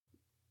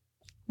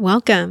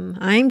Welcome.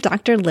 I'm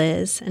Dr.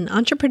 Liz, an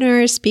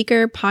entrepreneur,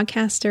 speaker,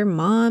 podcaster,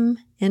 mom,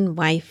 and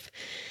wife.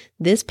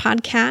 This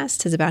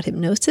podcast is about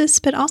hypnosis,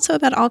 but also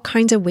about all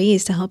kinds of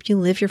ways to help you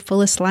live your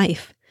fullest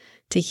life,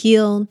 to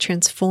heal,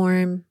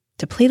 transform,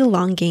 to play the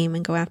long game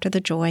and go after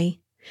the joy.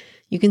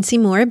 You can see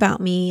more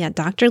about me at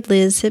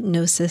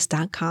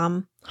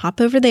drlizhypnosis.com. Hop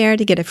over there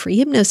to get a free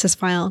hypnosis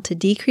file to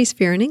decrease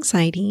fear and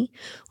anxiety,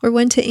 or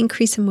one to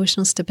increase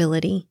emotional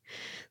stability.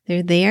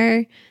 They're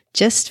there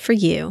just for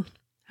you.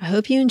 I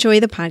hope you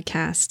enjoy the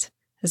podcast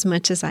as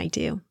much as I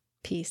do.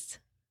 Peace.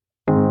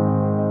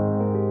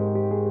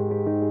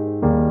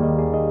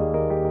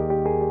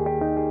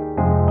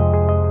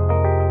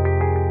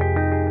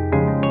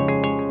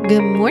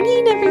 Good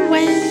morning,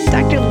 everyone.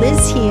 Dr.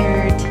 Liz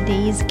here.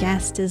 Today's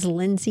guest is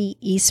Lynsi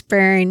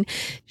Eastburn.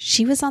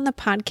 She was on the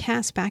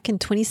podcast back in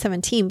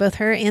 2017, both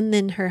her and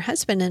then her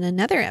husband in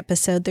another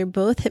episode. They're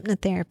both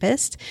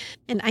hypnotherapists,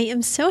 and I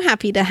am so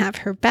happy to have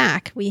her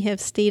back. We have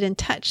stayed in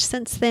touch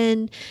since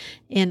then,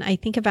 and I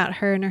think about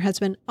her and her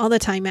husband all the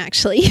time,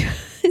 actually.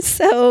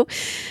 So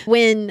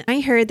when I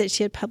heard that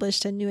she had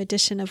published a new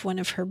edition of one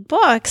of her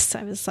books,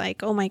 I was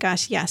like, oh my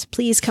gosh, yes,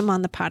 please come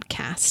on the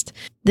podcast.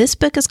 This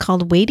book is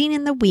called Waiting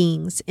in the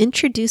Wings,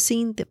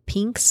 Introducing the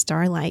Pink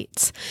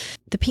Starlights.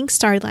 The Pink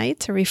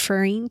Starlights are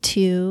referring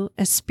to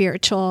a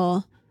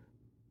spiritual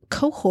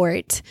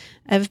cohort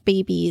of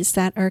babies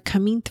that are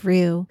coming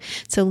through.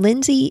 So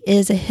Lynsi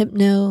is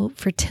a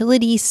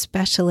fertility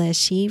specialist.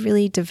 She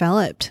really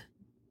developed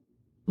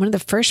one of the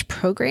first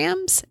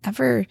programs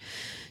ever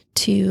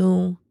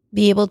to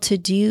be able to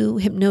do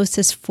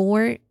hypnosis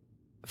for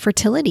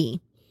fertility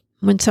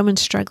when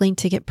someone's struggling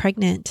to get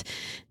pregnant,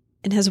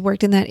 and has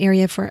worked in that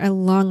area for a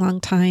long,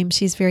 long time.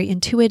 She's very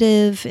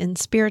intuitive and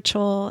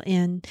spiritual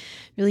and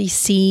really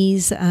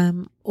sees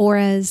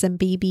auras and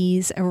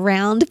babies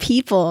around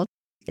people.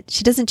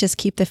 She doesn't just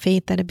keep the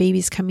faith that a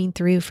baby's coming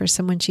through for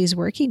someone she's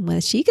working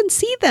with. She can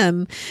see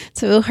them.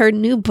 So her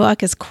new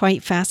book is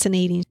quite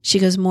fascinating. She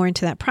goes more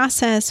into that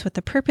process, what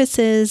the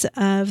purposes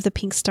of the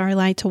pink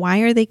starlights, why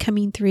are they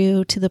coming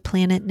through to the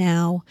planet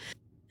now,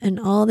 and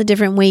all the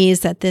different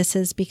ways that this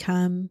has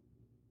become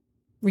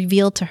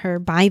revealed to her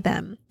by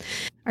them.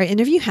 Our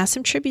interview has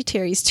some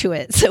tributaries to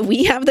it. So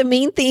we have the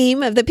main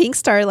theme of the pink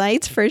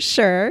starlights for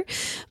sure,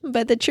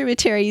 but the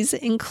tributaries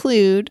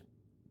include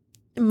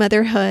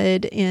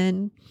motherhood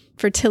and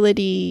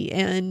fertility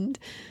and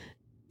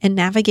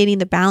navigating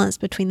the balance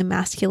between the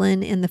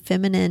masculine and the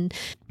feminine,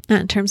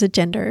 not in terms of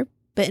gender,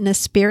 but in a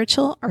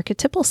spiritual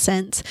archetypal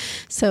sense.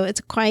 So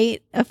it's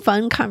quite a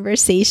fun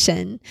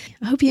conversation.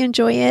 I hope you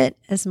enjoy it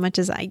as much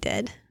as I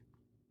did.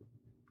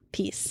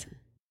 Peace.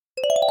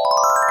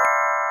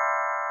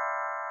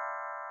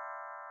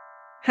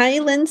 Hi,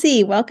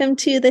 Lynsi. Welcome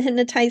to the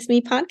Hypnotize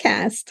Me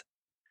podcast.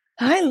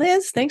 Hi,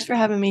 Liz. Thanks for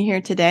having me here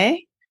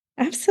today.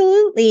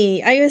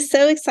 Absolutely. I was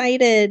so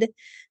excited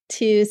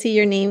to see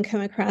your name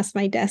come across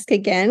my desk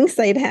again, because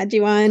I'd had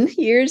you on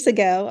years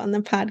ago on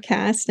the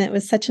podcast, and it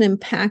was such an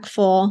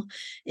impactful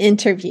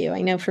interview. I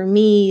know for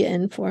me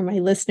and for my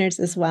listeners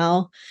as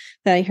well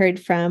that I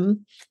heard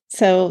from.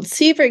 So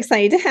super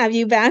excited to have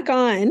you back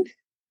on.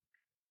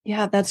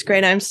 Yeah, that's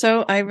great.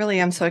 I really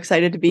am so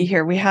excited to be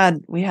here. We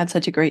had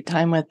such a great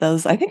time with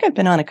those. I think I've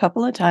been on a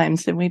couple of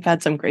times and we've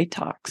had some great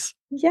talks.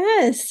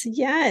 Yes,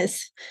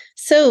 yes.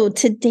 So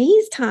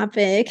today's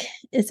topic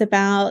is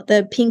about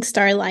the pink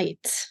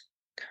starlights,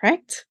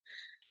 correct?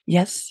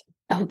 Yes.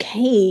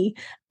 Okay.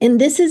 And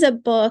this is a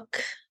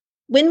book.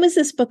 When was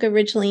this book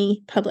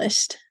originally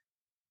published?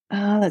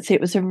 Let's see.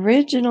 It was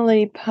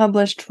originally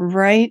published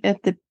right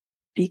at the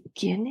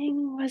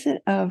beginning, was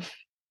it, of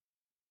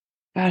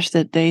gosh,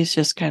 the days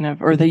just kind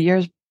of, or the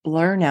years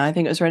blur now. I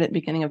think it was right at the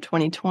beginning of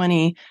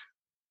 2020.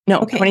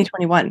 No, okay.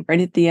 2021,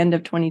 right at the end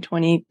of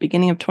 2020,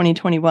 beginning of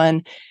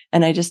 2021.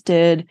 And I just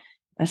did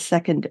a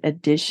second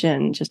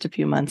edition just a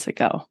few months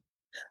ago.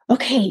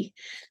 Okay.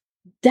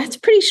 That's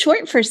pretty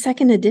short for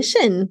second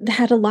edition.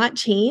 Had a lot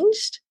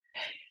changed?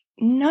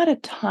 Not a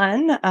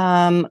ton.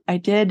 I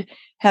did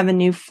have a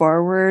new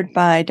foreword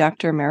by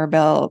Dr.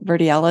 Maribel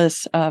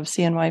Verdialis of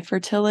CNY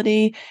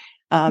Fertility.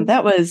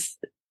 That was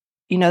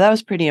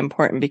pretty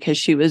important because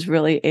she was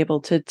really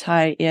able to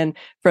tie in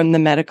from the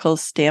medical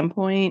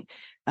standpoint,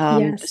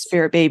 the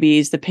spirit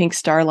babies, the pink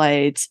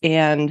starlights,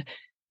 and,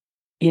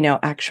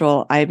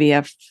 actual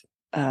IVF,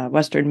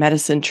 Western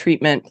medicine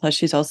treatment. Plus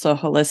she's also a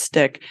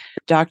holistic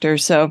doctor.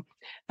 So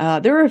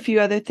there were a few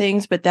other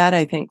things, but that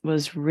I think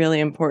was really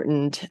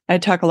important. I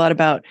talk a lot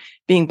about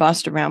being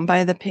bossed around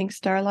by the pink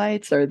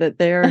starlights, or that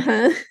they're,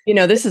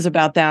 this is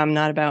about them,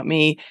 not about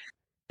me.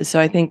 So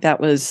I think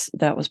that was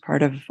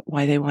part of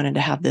why they wanted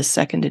to have this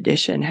second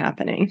edition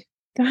happening.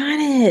 Got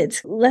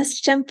it. Let's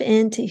jump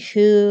into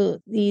who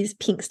these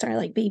pink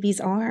starlight babies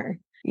are.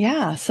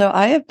 Yeah. So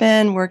I have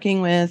been working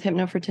with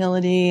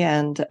hypnofertility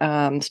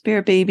and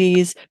spirit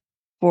babies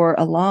for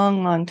a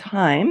long, long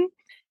time.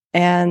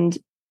 And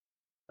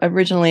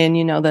originally,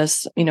 and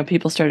this,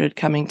 people started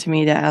coming to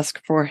me to ask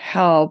for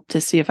help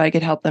to see if I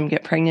could help them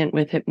get pregnant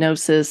with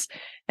hypnosis.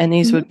 And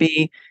these would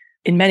be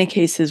in many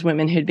cases,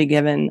 women who'd be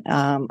given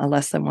a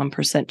less than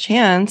 1%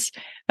 chance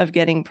of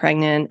getting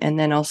pregnant, and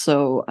then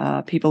also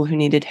people who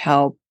needed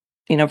help,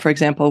 for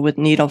example, with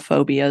needle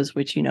phobias,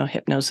 which,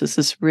 hypnosis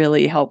is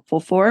really helpful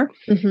for,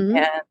 Mm-hmm.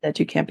 and that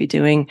you can't be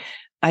doing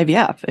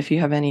IVF if you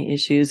have any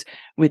issues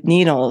with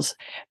needles.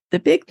 The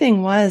big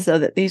thing was, though,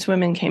 that these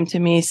women came to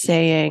me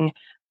saying,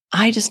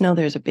 I just know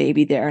there's a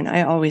baby there. And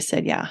I always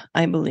said, yeah,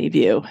 I believe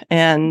you.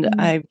 And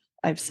Mm-hmm.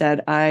 I've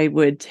said I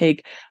would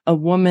take a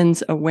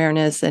woman's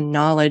awareness and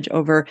knowledge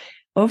over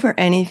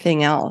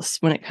anything else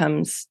when it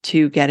comes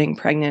to getting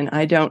pregnant.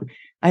 I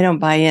don't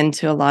buy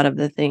into a lot of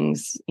the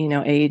things,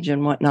 age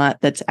and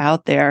whatnot that's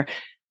out there.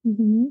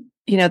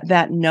 Mm-hmm.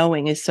 That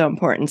knowing is so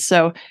important.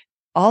 So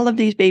all of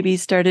these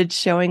babies started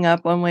showing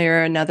up one way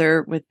or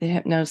another with the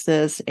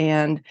hypnosis,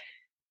 and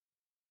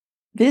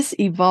this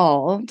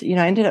evolved.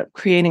 I ended up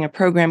creating a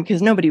program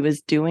because nobody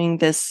was doing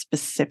this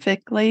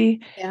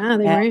specifically. Yeah,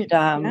 they weren't.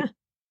 And Yeah.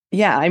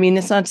 yeah, I mean,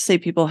 it's not to say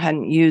people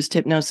hadn't used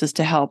hypnosis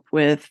to help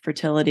with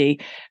fertility,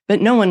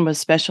 but no one was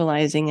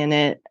specializing in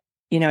it.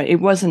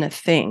 It wasn't a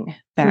thing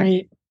back,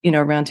 Right.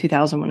 around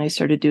 2000 when I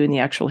started doing the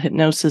actual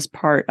hypnosis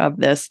part of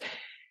this.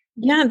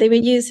 Yeah, they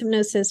would use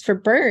hypnosis for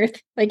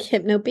birth, like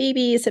hypno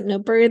babies,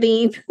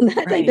 hypnobirthing, that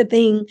type Right. of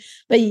thing.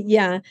 But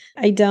yeah,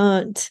 I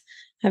don't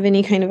have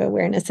any kind of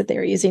awareness that they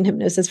were using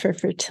hypnosis for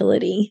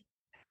fertility.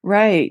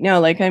 Right.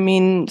 No, I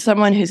mean,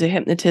 someone who's a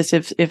hypnotist,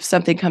 if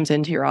something comes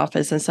into your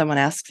office and someone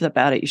asks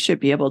about it, you should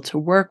be able to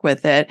work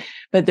with it.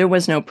 But there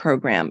was no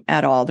program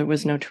at all. There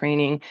was no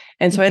training.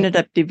 And so I ended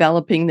up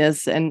developing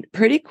this, and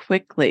pretty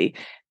quickly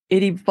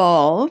it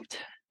evolved.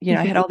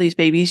 I had all these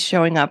babies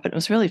showing up, and it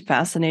was really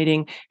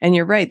fascinating. And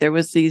you're right, there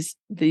was these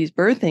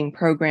birthing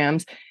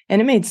programs,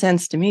 and it made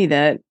sense to me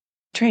that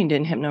trained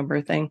in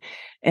hypnobirthing.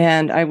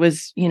 And I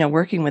was,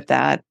 working with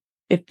that.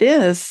 If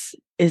this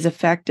is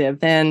effective,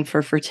 then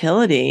for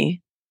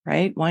fertility,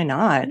 right? Why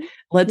not? Yeah.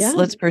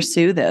 Let's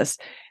pursue this.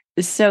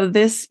 So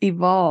this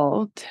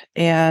evolved,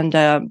 and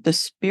the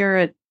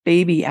spirit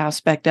baby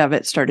aspect of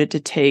it started to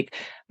take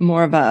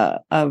more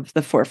of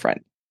the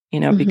forefront.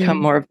 Become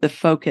Mm-hmm. more of the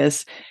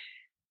focus.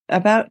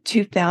 About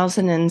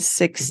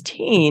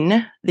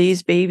 2016,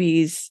 these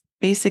babies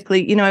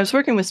basically, I was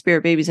working with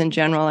spirit babies in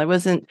general. I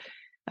wasn't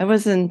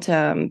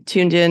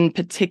tuned in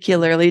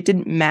particularly. It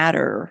didn't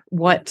matter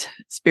what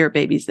spirit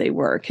babies they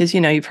were, because,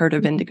 you've heard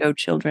of indigo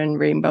children,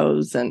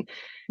 rainbows, and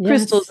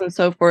crystals Yes. and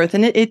so forth.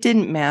 And it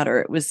didn't matter.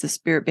 It was the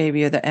spirit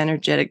baby or the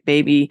energetic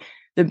baby,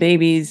 the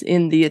babies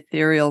in the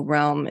ethereal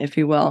realm, if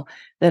you will,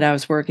 that I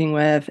was working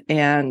with.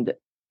 And,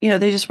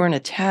 they just weren't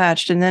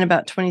attached. And then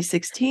about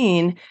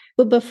 2016.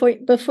 But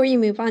before you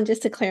move on,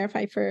 just to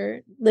clarify for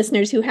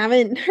listeners who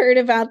haven't heard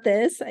about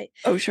this,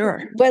 Oh,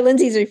 sure. what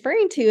Lynsi's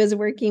referring to is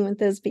working with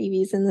those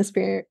babies in the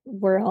spirit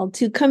world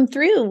to come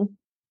through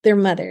their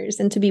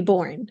mothers and to be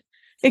born.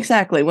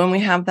 Exactly. When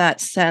we have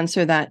that sense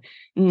or that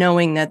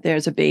knowing that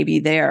there's a baby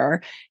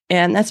there,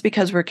 and that's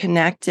because we're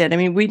connected. I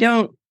mean, we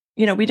don't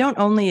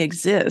only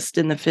exist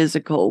in the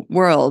physical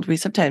world. We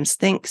sometimes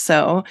think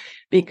so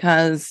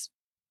because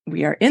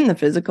we are in the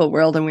physical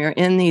world and we are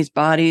in these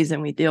bodies,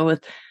 and we deal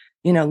with,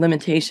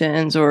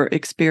 limitations or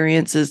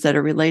experiences that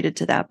are related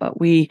to that.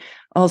 But we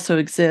also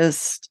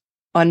exist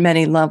on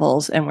many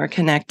levels, and we're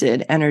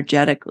connected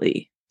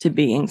energetically to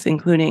beings,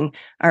 including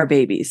our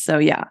babies. So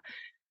yeah.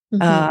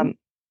 Mm-hmm.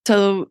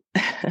 So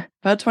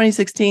about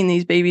 2016,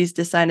 these babies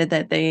decided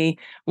that they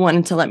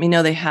wanted to let me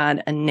know they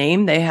had a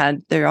name, they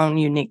had their own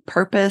unique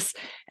purpose,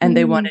 and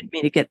they wanted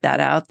me to get that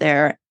out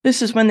there.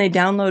 This is when they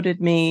downloaded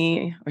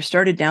me, or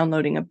started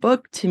downloading a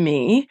book to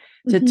me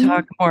to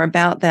talk more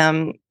about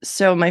them.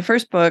 So my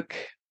first book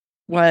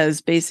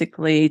was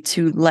basically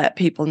to let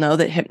people know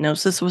that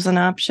hypnosis was an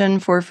option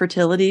for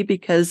fertility,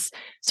 because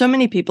so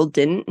many people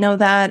didn't know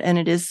that, and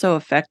it is so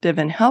effective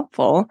and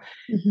helpful.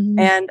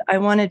 And I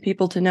wanted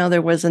people to know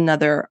there was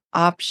another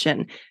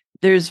option.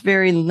 There's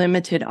very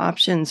limited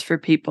options for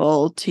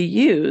people to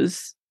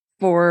use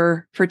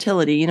for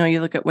fertility.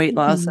 You look at weight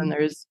loss, and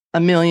there's a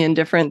million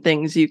different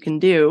things you can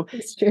do.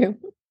 It's true.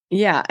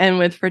 Yeah. And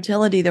with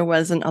fertility, there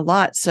wasn't a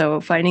lot. So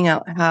finding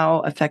out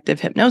how effective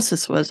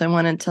hypnosis was, I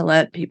wanted to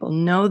let people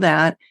know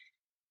that.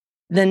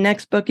 The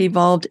next book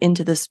evolved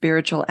into the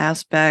spiritual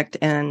aspect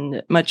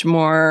and much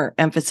more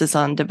emphasis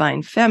on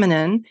divine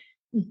feminine.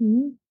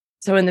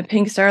 So when the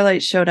Pink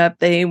Starlight showed up,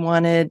 they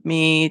wanted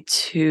me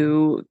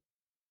to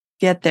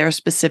get their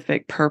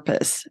specific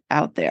purpose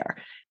out there.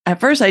 At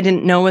first, I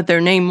didn't know what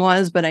their name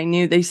was, but I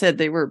knew they said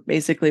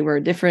we're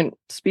a different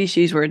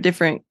species, we're a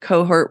different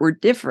cohort, we're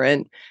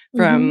different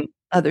from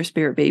other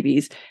spirit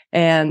babies.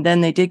 And then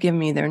they did give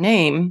me their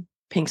name,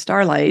 Pink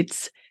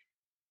Starlights.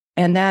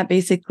 And that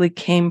basically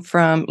came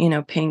from,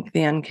 pink,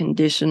 the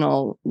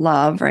unconditional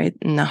love, right,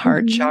 in the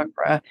heart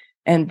chakra,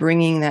 and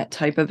bringing that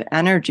type of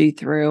energy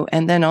through.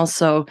 And then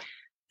also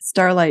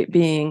Starlight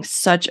being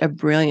such a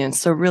brilliance,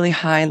 so really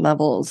high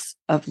levels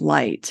of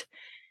light.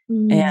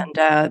 And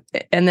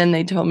then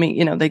they told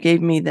me, they gave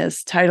me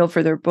this title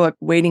for their book,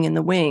 Waiting in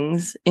the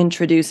Wings,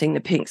 introducing the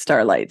Pink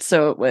Starlight.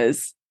 So it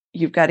was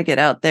you've got to get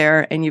out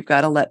there and you've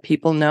got to let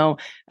people know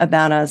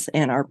about us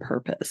and our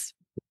purpose.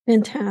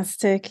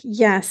 Fantastic.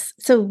 Yes.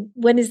 So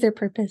what is their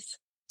purpose?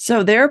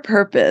 So their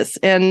purpose,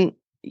 and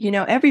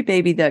every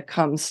baby that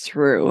comes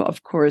through,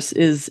 of course,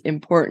 is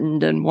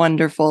important and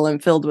wonderful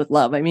and filled with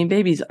love. I mean,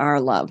 babies are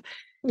love.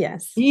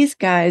 Yes. These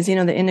guys, the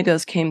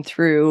indigos came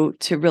through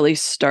to really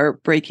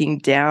start breaking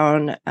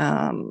down,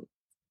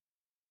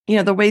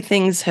 the way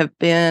things have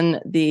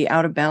been, the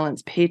out of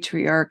balance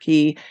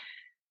patriarchy,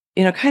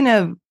 kind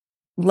of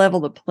level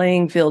the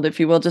playing field, if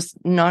you will, just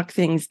knock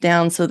things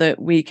down so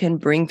that we can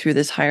bring through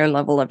this higher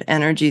level of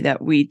energy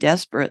that we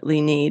desperately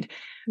need.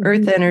 Mm-hmm.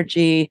 Earth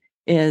energy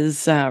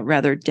is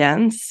rather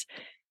dense,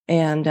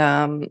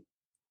 and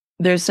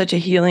there's such a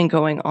healing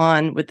going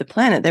on with the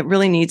planet that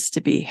really needs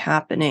to be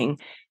happening.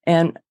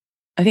 And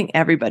I think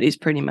everybody's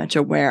pretty much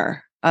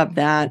aware of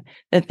that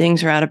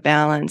things are out of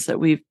balance, that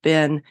we've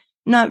been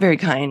not very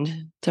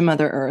kind to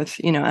Mother Earth,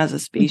 as a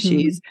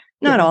species.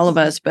 Mm-hmm. Not all of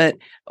us, but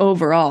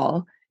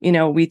overall,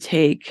 we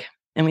take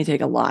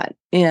a lot,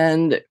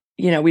 and,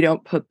 we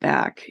don't put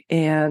back,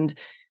 and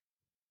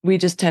we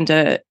just tend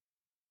to,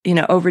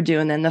 overdo.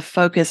 And then the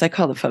focus, I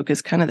call the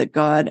focus kind of the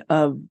god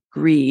of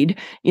greed.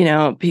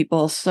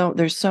 People,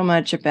 there's so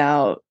much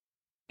about,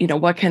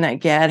 what can I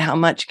get? How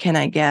much can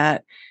I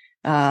get?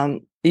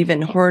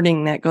 Even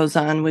hoarding that goes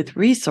on with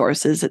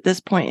resources. At this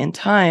point in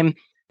time,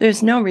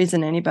 there's no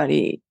reason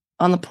anybody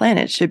on the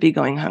planet should be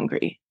going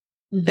hungry.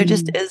 Mm-hmm. There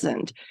just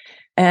isn't.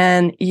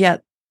 And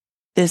yet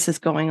this is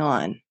going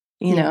on,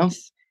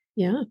 Yes.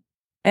 Yeah.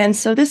 And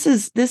so this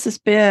has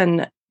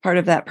been part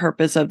of that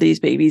purpose of these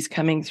babies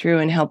coming through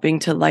and helping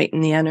to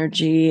lighten the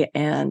energy.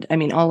 And I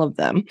mean, all of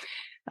them,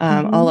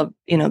 all of,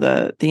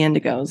 the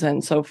indigos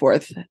and so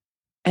forth.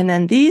 And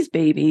then these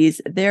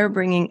babies, they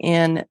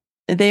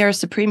are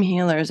supreme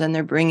healers, and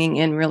they're bringing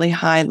in really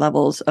high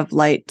levels of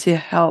light to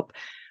help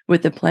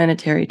with the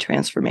planetary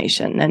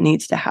transformation that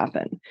needs to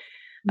happen.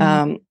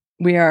 Mm-hmm.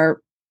 We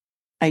are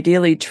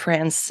ideally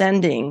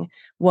transcending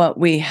what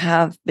we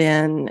have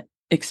been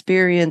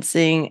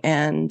experiencing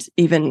and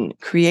even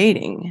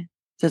creating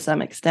to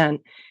some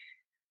extent.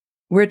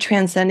 We're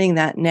transcending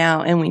that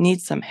now, and we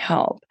need some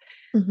help.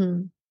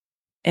 Mm-hmm.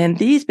 And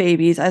these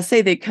babies, I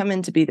say they come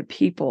in to be the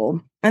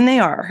people, and they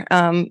are.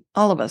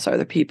 All of us are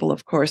the people,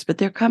 of course, but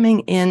they're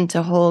coming in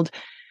to hold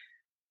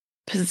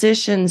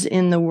positions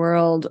in the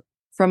world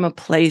from a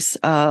place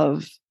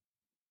of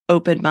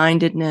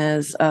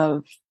open-mindedness,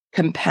 of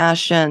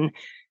compassion,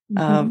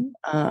 mm-hmm.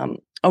 of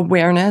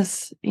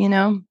awareness,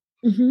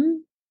 Mm-hmm.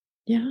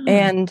 Yeah.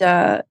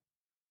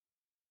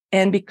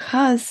 And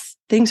because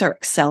things are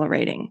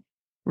accelerating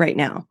right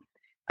now,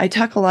 I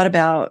talk a lot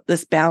about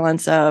this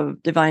balance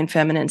of divine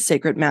feminine,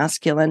 sacred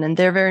masculine, and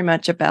they're very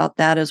much about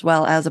that, as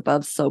well as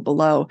above, so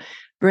below,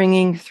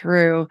 bringing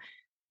through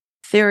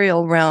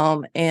ethereal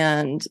realm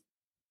and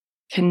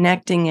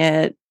connecting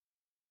it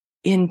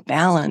in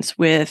balance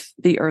with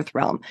the earth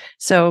realm.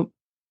 So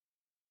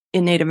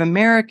in Native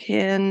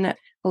American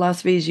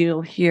philosophies,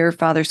 you'll hear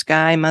Father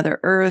Sky, Mother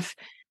Earth,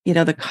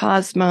 the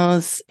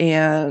cosmos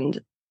and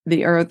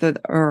the earth,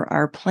 or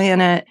our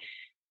planet,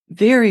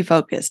 very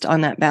focused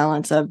on that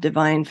balance of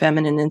divine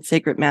feminine and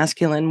sacred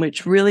masculine,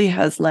 which really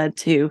has led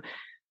to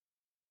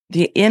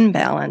the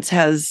imbalance,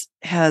 has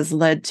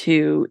led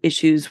to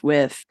issues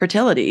with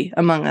fertility,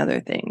 among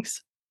other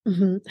things.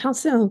 Mm-hmm. How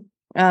so?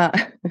 Oh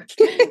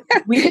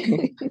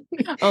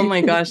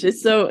my gosh,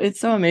 it's so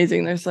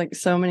amazing. There's like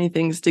so many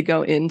things to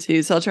go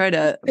into. So I'll try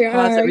to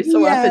pause every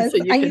so often so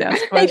you can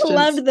ask questions. I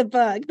loved the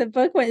book. The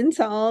book went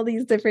into all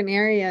these different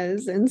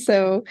areas. And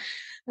so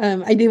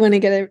I do want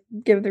to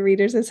give the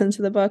readers a sense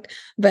of the book,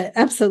 but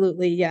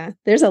absolutely. Yeah.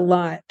 There's a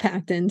lot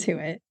packed into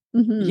it.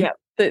 Mm-hmm. Yeah,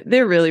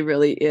 there really,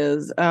 really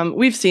is.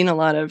 We've seen a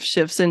lot of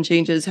shifts and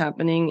changes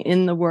happening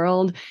in the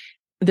world.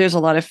 There's a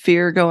lot of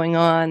fear going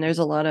on. There's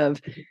a lot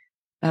of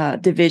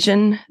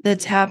division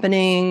that's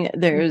happening.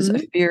 There's a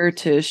fear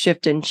to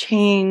shift and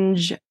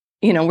change.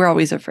 We're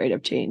always afraid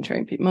of change,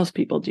 right? Most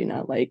people do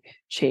not like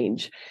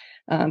change.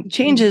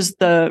 Change is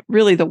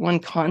really the one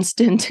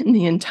constant in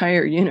the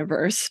entire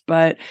universe,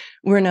 but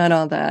we're not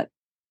all that,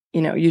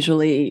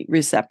 usually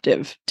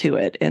receptive to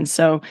it. And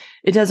so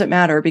it doesn't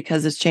matter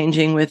because it's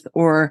changing with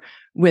or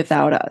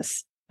without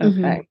us. Okay.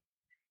 Mm-hmm.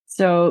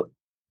 So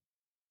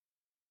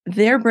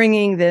they're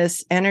bringing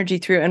this energy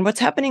through. And what's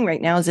happening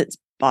right now is it's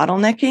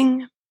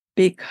bottlenecking,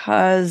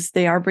 because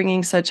they are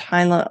bringing such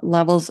high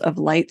levels of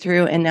light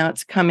through, and now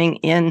it's coming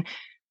in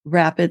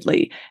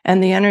rapidly.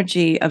 And the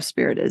energy of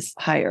spirit is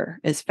higher,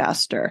 is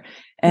faster.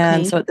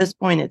 And so at this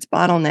point, it's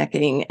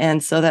bottlenecking.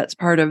 And so that's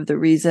part of the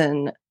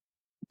reason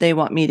they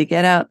want me to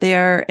get out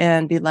there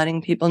and be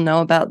letting people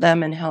know about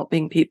them and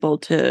helping people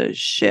to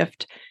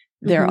shift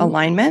their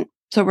alignment.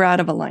 So we're out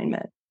of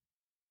alignment.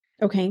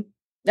 Okay.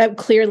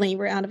 Clearly,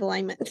 we're out of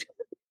alignment.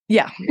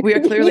 Yeah, we are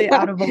clearly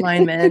out of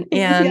alignment.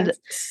 And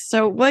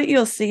so what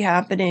you'll see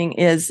happening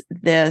is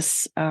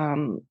this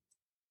out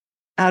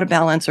of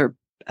balance, or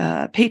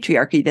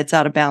patriarchy that's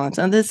out of balance.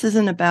 And this it's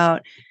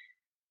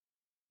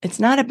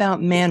not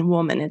about man,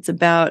 woman. It's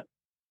about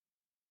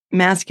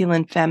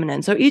masculine,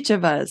 feminine. So each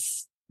of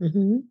us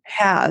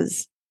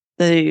has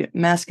the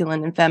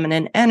masculine and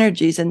feminine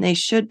energies, and they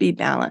should be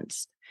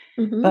balanced,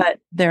 but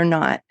they're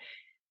not.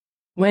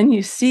 When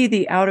you see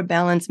the out of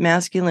balance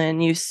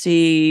masculine, you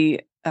see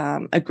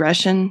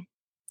aggression,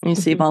 you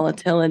see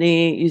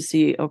volatility, you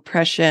see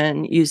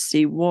oppression, you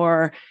see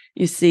war,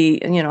 you see,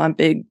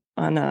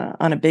 on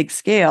a big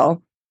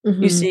scale,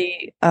 you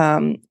see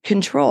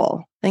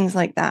control, things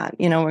like that.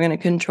 We're going to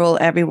control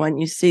everyone.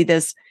 You see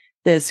this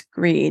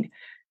greed.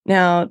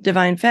 Now,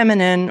 divine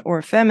feminine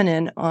or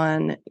feminine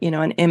on,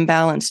 an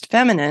imbalanced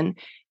feminine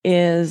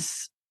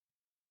is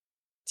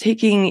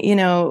taking,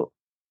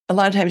 a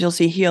lot of times you'll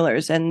see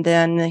healers, and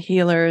then the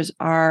healers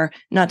are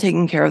not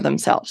taking care of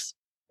themselves.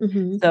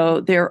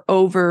 So they're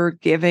over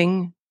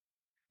giving.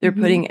 They're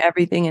putting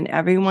everything and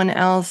everyone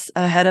else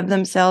ahead of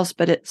themselves,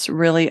 but it's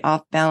really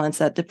off balance.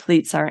 That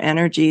depletes our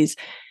energies.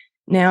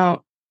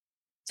 Now,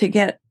 to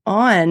get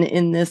on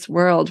in this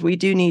world, we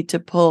do need to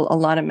pull a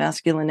lot of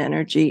masculine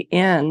energy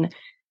in.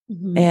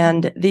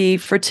 And the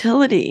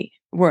fertility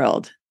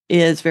world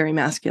is very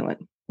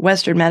masculine.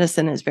 Western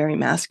medicine is very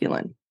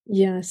masculine.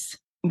 Yes.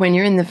 When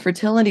you're in the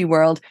fertility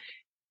world,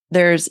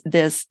 there's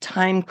this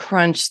time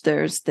crunch.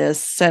 There's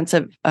this sense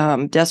of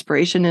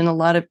desperation in a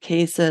lot of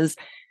cases.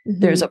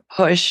 There's a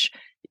push.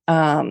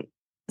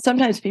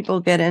 Sometimes people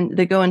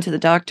they go into the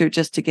doctor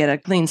just to get a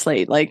clean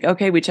slate. Like,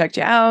 okay, we checked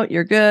you out.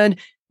 You're good.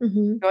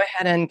 Go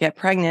ahead and get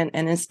pregnant.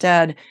 And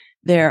instead,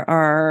 there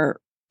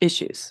are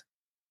issues,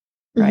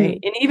 right?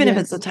 And even if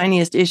it's the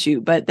tiniest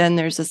issue, but then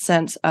there's a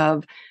sense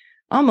of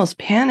almost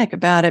panic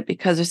about it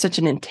because there's such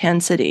an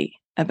intensity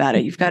about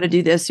it. You've got to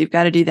do this. You've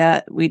got to do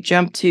that. We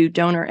jump to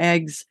donor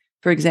eggs,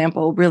 for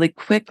example, really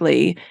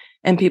quickly,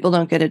 and people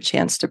don't get a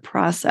chance to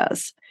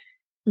process.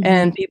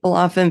 And people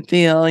often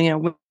feel,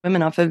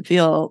 women often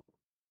feel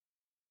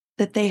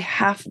that they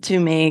have to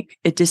make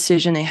a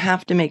decision. They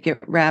have to make it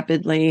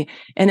rapidly,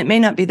 and it may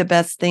not be the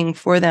best thing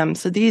for them.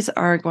 So these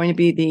are going to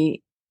be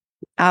the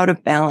out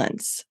of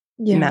balance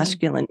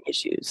masculine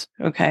issues.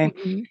 Okay.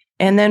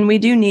 And then we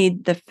do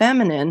need the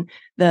feminine,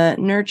 the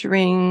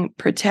nurturing,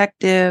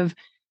 protective.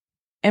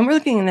 And we're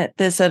looking at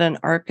this at an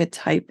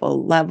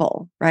archetypal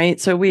level, right?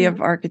 So we have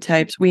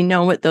archetypes. We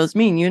know what those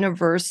mean,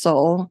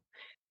 universal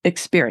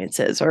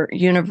experiences or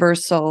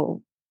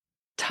universal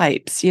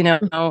types. We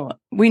know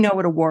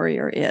what a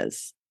warrior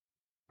is,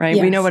 right?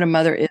 We know what a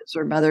mother is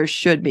or mother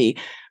should be.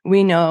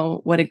 We know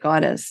what a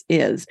goddess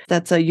is.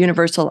 That's a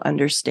universal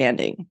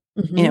understanding.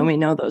 We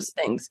know those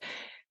things.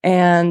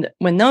 And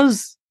when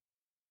those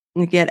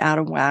get out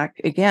of whack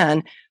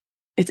again,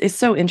 it's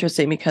so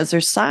interesting because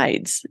there's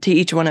sides to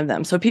each one of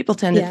them. So people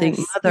tend to think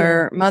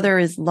mother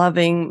is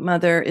loving,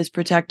 mother is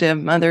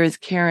protective, mother is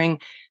caring.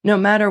 No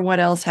matter what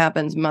else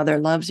happens, mother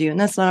loves you. And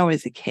that's not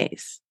always the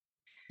case.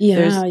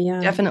 There's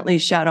definitely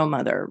shadow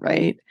mother,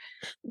 right?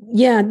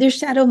 Yeah, there's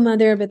shadow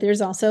mother, but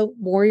there's also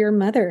warrior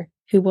mother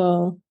who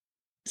will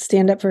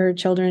stand up for her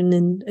children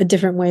in a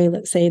different way,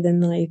 let's say,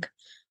 than like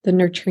the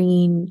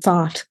nurturing,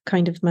 soft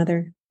kind of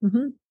mother.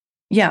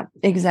 Yeah,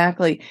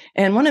 exactly.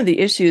 And one of the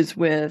issues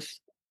with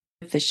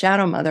the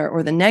shadow mother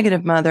or the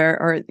negative mother,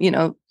 or,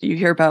 you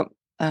hear about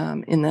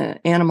in the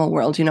animal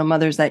world,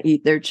 mothers that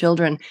eat their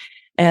children.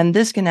 And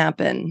this can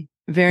happen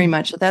very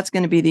much. So that's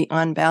going to be the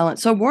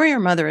unbalance. So warrior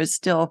mother is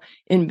still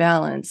in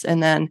balance.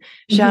 And then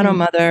shadow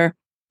mother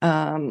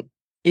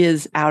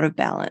is out of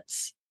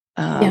balance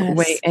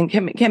way, and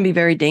can be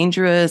very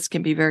dangerous,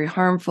 can be very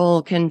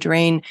harmful, can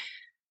drain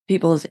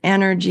people's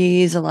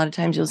energies. A lot of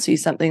times you'll see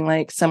something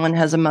like someone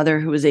has a mother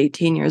who was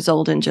 18 years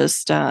old and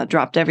just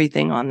dropped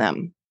everything on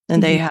them.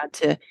 And they had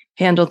to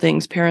handle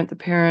things, parent the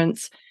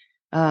parents,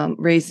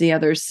 raise the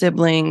other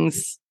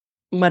siblings,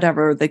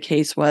 whatever the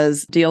case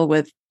was, deal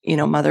with,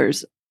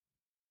 mothers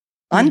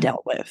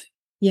undealt with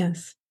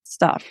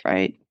stuff,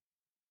 right?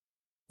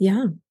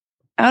 Yeah.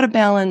 Out of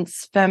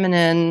balance,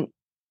 feminine,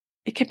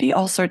 it could be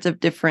all sorts of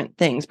different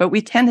things, but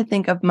we tend to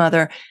think of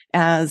mother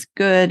as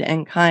good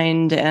and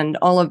kind and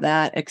all of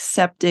that,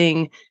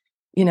 accepting,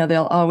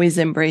 they'll always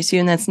embrace you.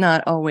 And that's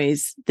not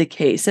always the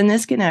case. And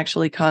this can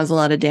actually cause a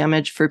lot of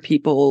damage for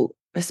people,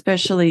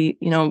 especially,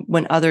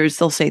 when others,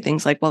 they'll say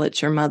things like, well,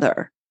 it's your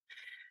mother.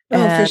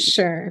 For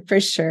sure. For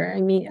sure.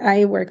 I mean,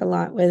 I work a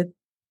lot with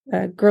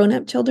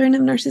grown-up children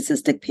of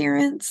narcissistic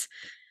parents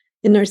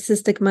and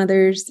narcissistic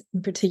mothers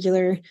in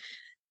particular.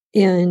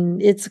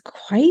 And it's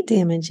quite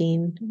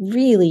damaging,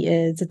 really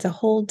is. It's a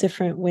whole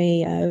different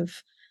way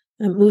of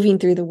moving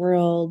through the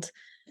world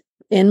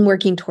and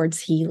working towards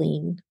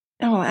healing.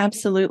 Oh,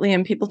 absolutely.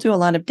 And people do a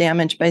lot of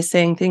damage by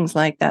saying things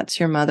like,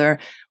 that's your mother,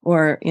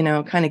 or,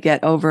 kind of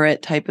get over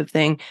it type of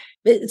thing.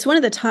 It's one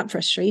of the top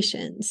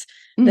frustrations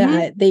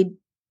that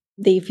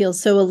they feel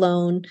so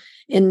alone.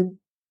 And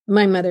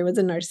my mother was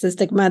a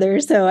narcissistic mother,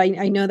 so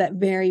I know that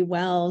very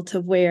well, to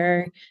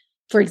where,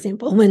 for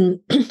example,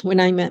 when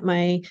I met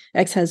my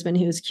ex-husband,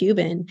 who was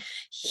Cuban,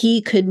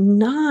 he could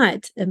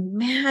not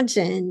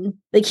imagine,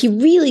 like he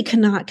really could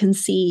not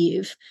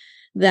conceive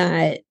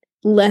that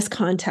less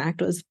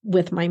contact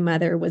with my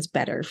mother was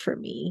better for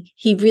me.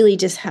 He really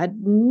just had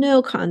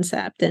no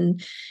concept.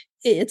 And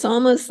it's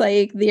almost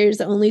like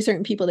there's only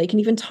certain people they can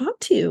even talk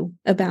to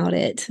about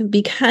it,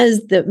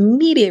 because the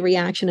immediate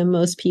reaction of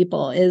most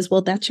people is,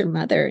 well, that's your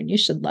mother and you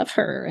should love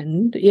her.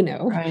 And,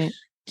 Right.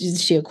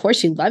 of course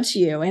she loves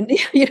you. And,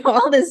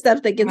 all this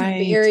stuff that gets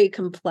Right. very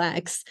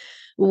complex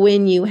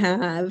when you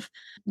have,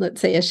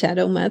 let's say, a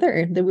shadow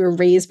mother that we were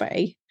raised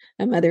by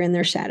a mother in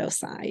their shadow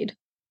side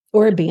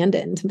or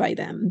abandoned by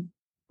them.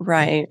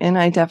 Right. And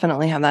I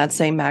definitely have that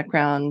same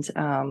background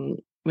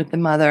with the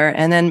mother.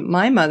 And then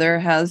my mother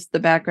has the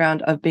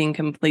background of being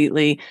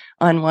completely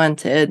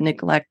unwanted,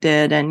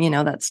 neglected, and,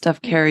 that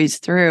stuff carries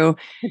through.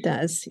 It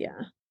does.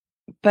 Yeah.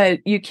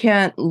 But you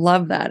can't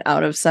love that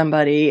out of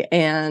somebody,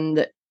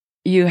 and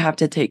you have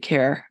to take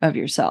care of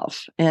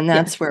yourself. And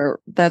Yes.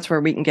 that's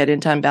where we can get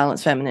into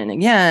unbalanced feminine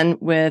again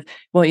with,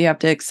 well, you have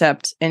to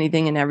accept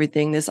anything and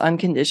everything. This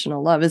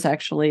unconditional love is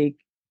actually,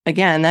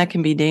 again, that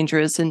can be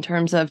dangerous in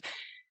terms of,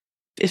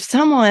 if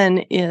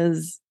someone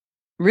is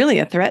really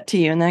a threat to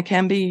you, and that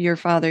can be your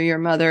father, your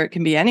mother, it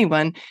can be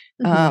anyone.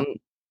 Mhm.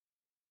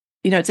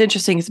 It's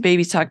interesting as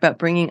babies talk about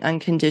bringing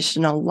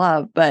unconditional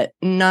love, but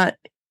not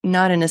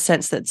in a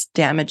sense that's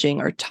damaging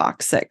or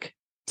toxic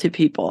to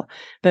people,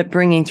 but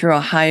bringing through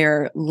a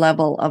higher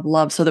level of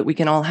love so that we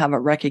can all have a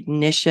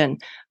recognition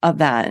of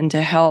that, and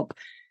to help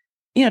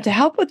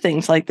with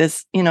things like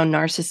this,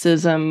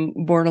 narcissism,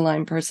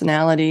 borderline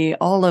personality,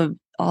 all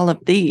of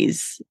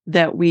these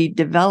that we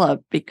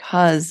develop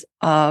because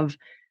of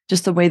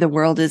just the way the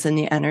world is and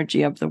the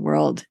energy of the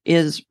world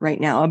is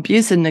right now.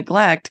 Abuse and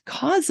neglect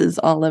causes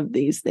all of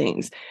these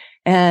things.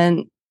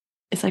 And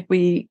it's like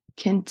we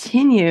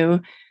continue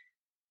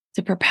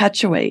to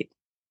perpetuate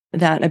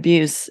that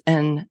abuse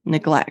and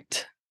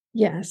neglect.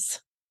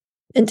 Yes.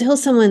 Until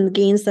someone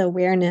gains the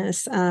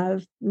awareness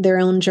of their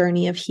own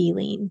journey of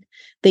healing,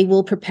 they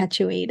will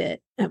perpetuate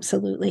it.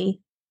 Absolutely.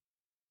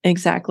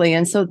 Exactly.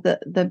 And so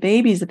the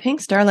babies, the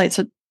pink starlight,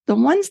 so the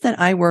ones that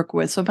I work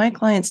with, so my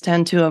clients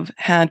tend to have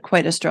had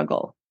quite a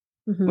struggle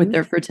with Mhm.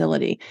 their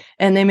fertility,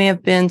 and they may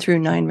have been through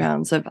 9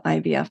 rounds of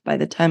IVF by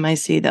the time I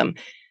see them.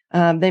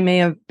 They may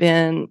have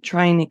been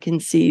trying to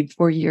conceive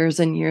for years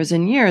and years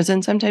and years,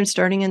 and sometimes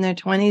starting in their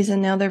 20s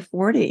and now they're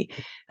 40.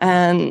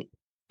 And,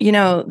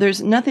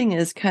 there's nothing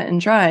is cut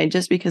and dry.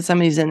 Just because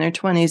somebody's in their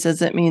 20s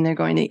doesn't mean they're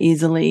going to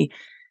easily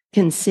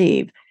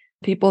conceive.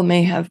 People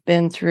may have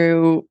been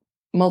through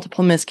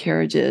multiple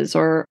miscarriages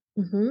or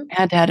Mhm.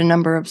 had to had a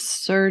number of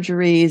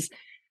surgeries,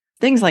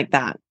 things like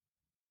that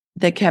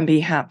can be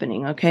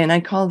happening. Okay. And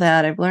I call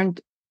that, I've learned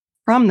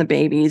from the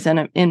babies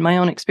and in my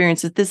own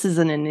experience, that this is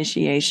an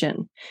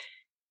initiation.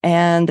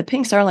 And the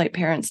pink starlight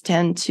parents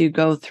tend to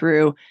go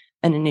through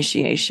an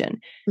initiation.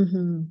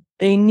 Mhm.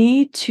 They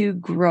need to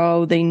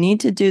grow. They need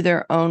to do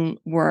their own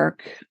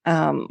work.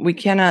 We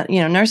cannot,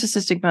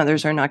 narcissistic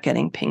mothers are not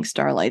getting pink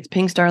starlights.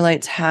 Pink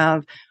starlights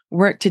have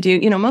work to do.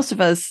 Most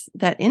of us,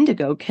 that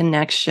indigo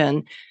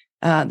connection,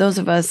 those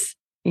of us,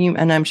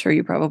 and I'm sure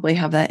you probably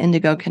have that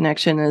indigo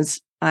connection, as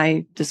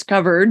I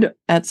discovered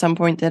at some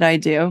point that I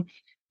do,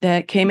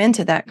 that came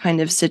into that kind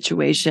of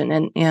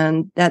situation.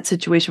 And that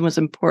situation was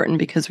important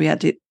because we had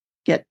to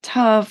get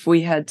tough.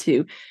 We had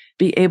to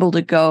be able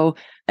to go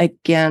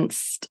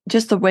against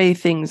just the way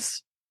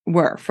things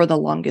were for the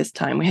longest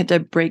time. We had to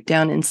break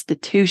down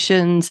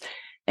institutions Mhm.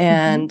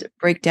 and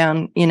break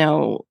down,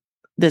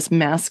 this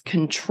mass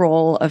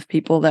control of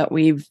people that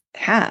we've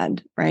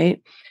had,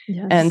 right?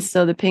 And Yes.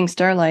 so the pink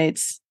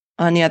starlights,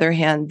 on the other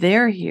hand,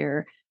 they're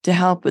here to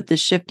help with the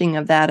shifting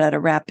of that at a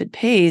rapid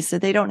pace, so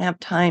they don't have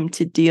time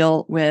to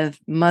deal with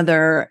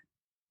mother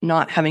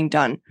not having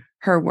done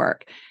her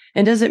work.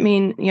 It doesn't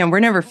mean, we're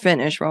never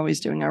finished. We're always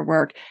doing our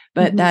work,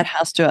 but Mhm. that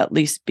has to at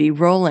least be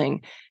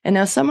rolling. And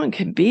now someone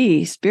can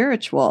be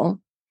spiritual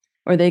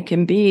or they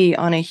can be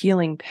on a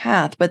healing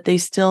path, but they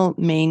still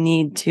may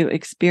need to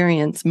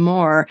experience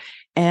more.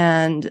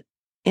 And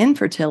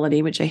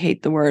infertility, which I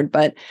hate the word,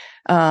 but,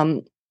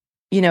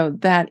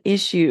 that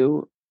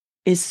issue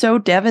is so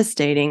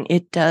devastating.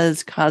 It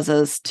does cause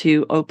us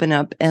to open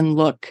up and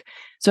look.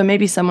 So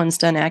maybe someone's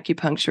done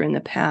acupuncture in the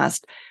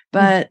past, Mm.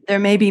 but there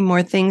may be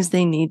more things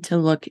they need to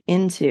look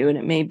into. And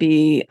it may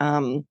be,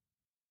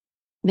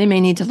 they may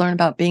need to learn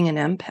about being an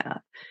empath.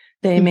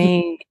 They Mhm.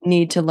 may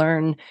need to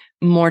learn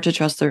more to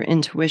trust their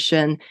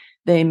intuition.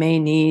 They may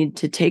need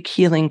to take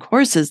healing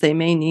courses. They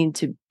may need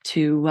to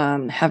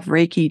have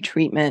Reiki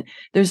treatment.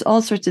 There's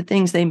all sorts of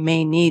things they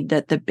may need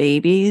that the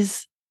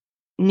babies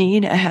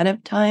need ahead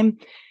of time.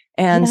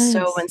 And so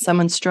Yes. when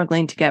someone's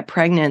struggling to get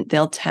pregnant,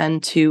 they'll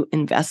tend to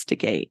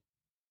investigate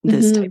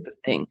this type Mhm. of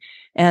thing.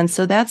 And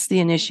so that's the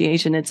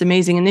initiation. It's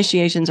amazing.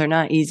 Initiations are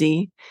not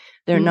easy.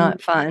 They're Mhm.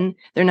 not fun.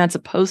 They're not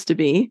supposed to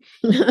be.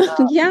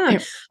 Yeah.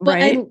 But I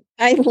Right?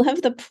 I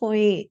love the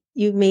point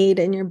you made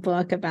in your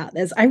book about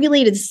this. I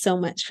related so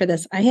much for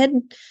this. I had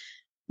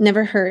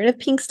never heard of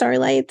pink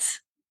starlights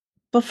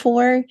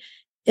before.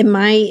 And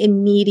my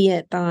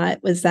immediate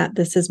thought was that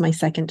this is my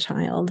second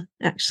child,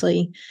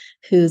 actually,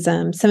 who's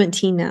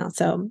 17 now.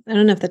 So I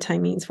don't know if the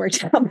timings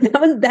worked out.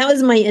 That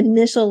was my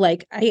initial,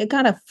 like, I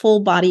got a full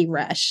body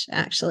rush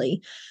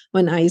actually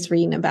when I was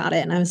reading about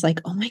it. And I was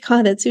like, oh my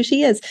God, that's who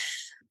she is.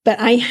 but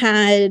I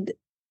had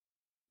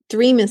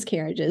 3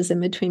 miscarriages in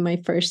between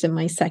my first and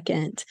my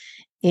second,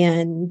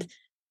 and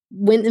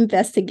went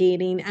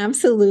investigating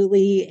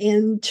absolutely,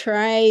 and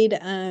tried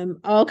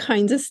all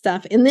kinds of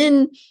stuff, and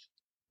then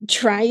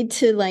tried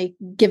to like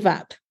give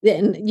up.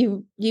 And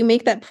you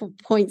make that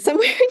point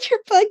somewhere in your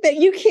book that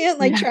you can't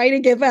like try to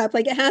give up.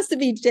 Like it has to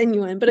be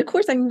genuine. But of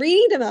course I'm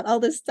reading about all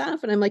this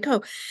stuff and I'm like,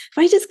 oh, if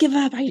I just give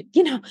up,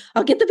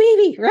 I'll get the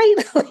baby, right?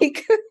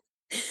 Like,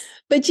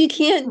 but you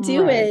can't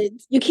do it.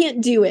 You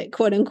can't do it,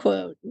 quote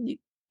unquote.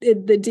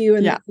 The do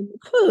and the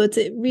quotes,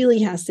 it really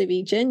has to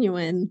be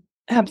genuine.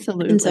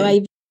 Absolutely. And so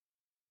I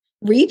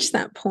reached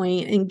that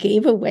point and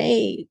gave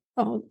away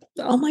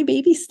all my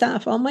baby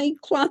stuff, all my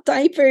cloth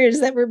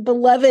diapers that were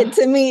beloved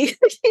to me,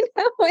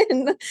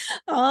 and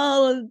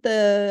all of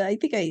I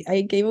think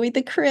I gave away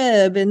the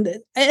crib and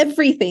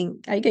everything.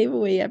 I gave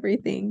away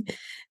everything,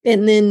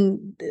 and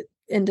then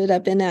ended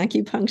up in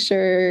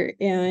acupuncture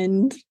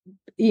and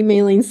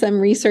emailing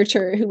some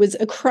researcher who was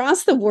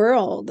across the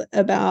world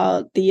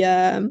about the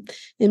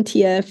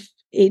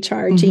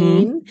MTF-HR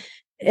gene.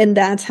 And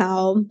that's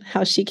how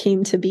she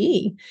came to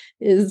be,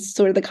 is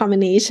sort of the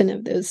combination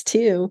of those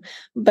two.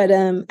 But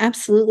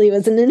absolutely, it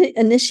was an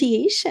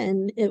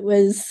initiation. It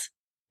was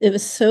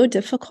so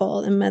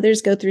difficult, and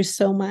mothers go through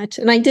so much.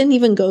 And I didn't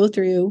even go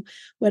through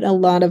what a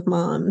lot of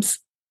moms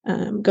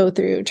go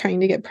through trying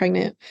to get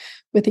pregnant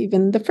with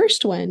even the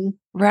first one.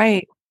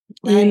 Right.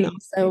 And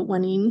also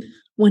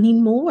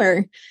wanting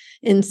more.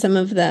 And some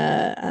of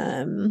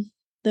the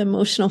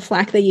emotional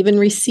flack they even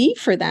receive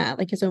for that,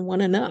 like, isn't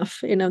one enough,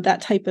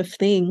 that type of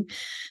thing.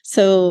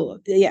 So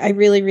yeah, I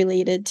really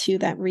related to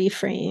that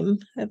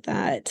reframe of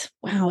that.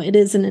 Wow, it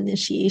is an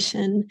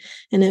initiation,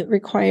 and it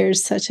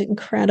requires such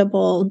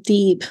incredible,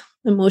 deep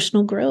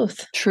emotional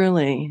growth.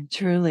 Truly,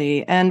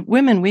 truly. And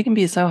women, we can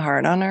be so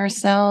hard on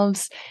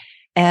ourselves,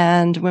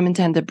 and women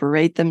tend to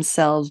berate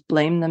themselves,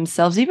 blame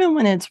themselves, even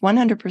when it's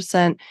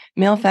 100%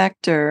 male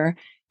factor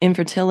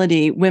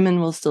infertility. Women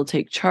will still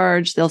take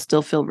charge. They'll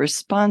still feel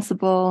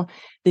responsible.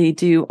 They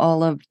do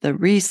all of the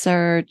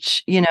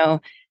research,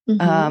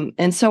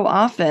 and so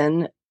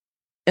often,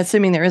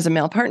 assuming there is a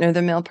male partner,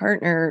 the male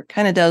partner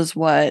kind of does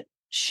what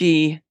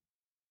she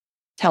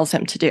tells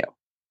him to do.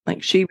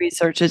 Like, she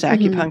researches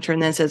acupuncture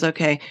and then says,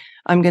 okay,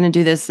 I'm going to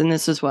do this, and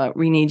this is what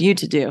we need you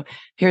to do.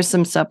 Here's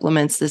some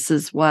supplements. This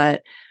is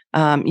what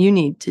you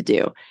need to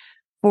do.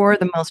 For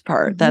the most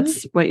part,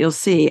 that's what you'll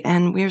see.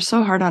 And we're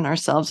so hard on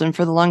ourselves. And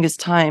for the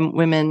longest time,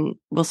 women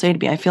will say to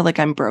me, I feel like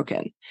I'm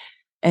broken.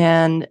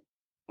 And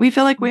we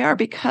feel like we are,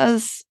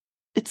 because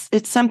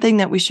it's something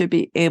that we should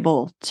be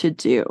able to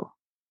do.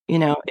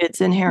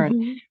 It's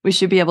inherent. We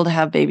should be able to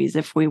have babies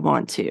if we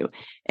want to.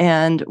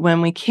 And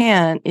when we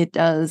can't, it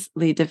does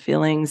lead to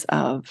feelings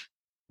of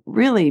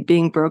really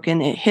being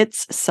broken. It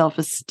hits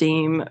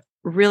self-esteem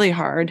really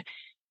hard.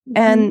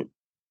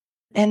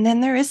 And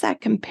then there is that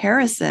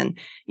comparison,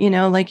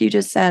 like you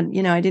just said,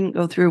 I didn't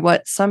go through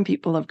what some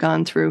people have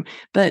gone through,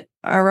 but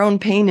our own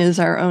pain is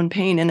our own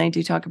pain. And I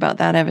do talk about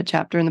that. I have a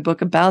chapter in the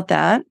book about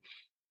that.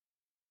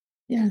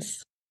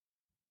 Yes.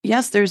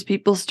 Yes, there's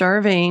people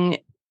starving,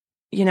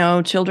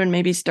 children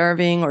may be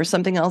starving, or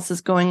something else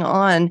is going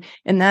on,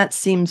 and that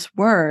seems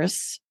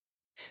worse.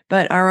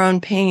 But our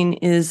own pain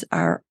is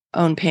our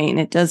own pain.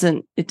 It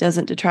doesn't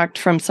detract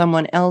from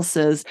someone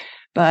else's,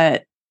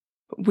 but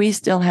we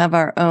still have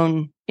our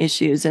own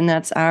issues, and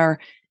that's our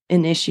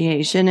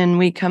initiation. And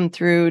we come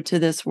through to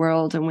this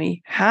world, and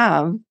we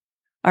have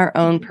our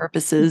own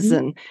purposes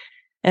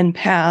and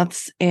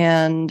paths,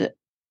 and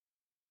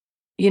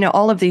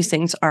all of these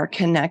things are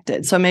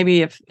connected. So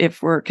maybe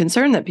if we're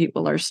concerned that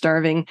people are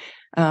starving,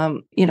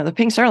 the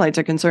pink starlights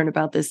are concerned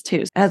about this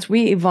too. As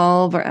we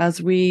evolve, or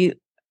as we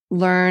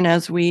learn,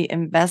 as we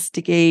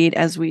investigate,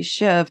 as we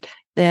shift,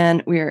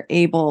 then we are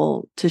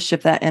able to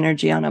shift that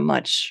energy on a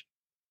much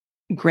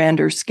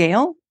grander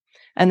scale.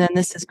 And then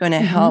this is going to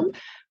help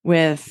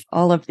with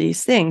all of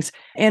these things.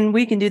 And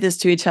we can do this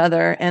to each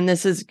other. And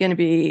this is going to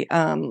be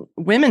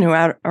women who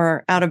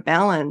are out of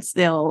balance.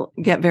 They'll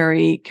get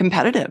very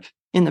competitive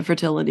in the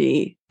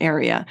fertility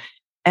area.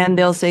 And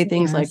they'll say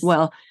things like,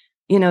 well,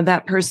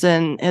 that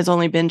person has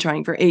only been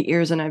trying for 8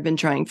 years and I've been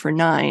trying for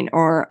 9.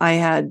 Or I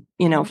had,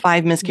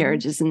 5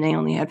 miscarriages and they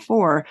only had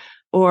 4.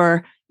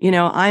 Or,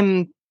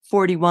 I'm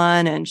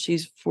 41 and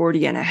she's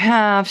 40 and a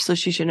half, so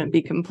she shouldn't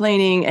be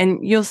complaining.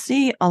 And you'll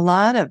see a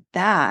lot of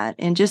that.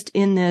 And just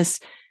in this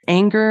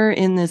anger,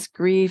 in this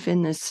grief,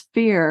 in this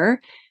fear,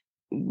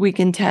 we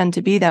can tend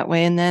to be that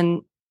way. And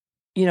then,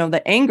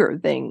 the anger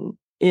thing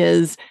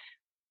is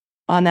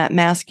on that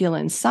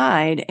masculine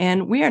side.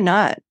 And we are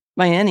not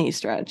by any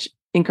stretch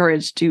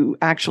encouraged to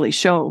actually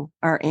show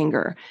our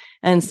anger.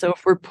 And so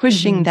if we're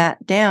pushing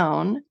that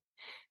down,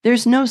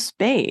 there's no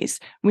space.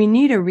 We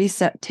need a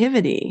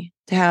receptivity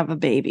to have a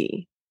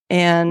baby.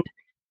 And,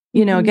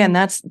 again,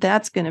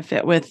 that's going to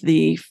fit with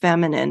the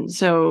feminine.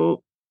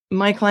 So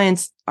my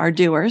clients are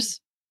doers.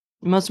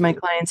 Most of my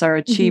clients are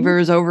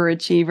achievers,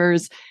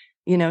 overachievers,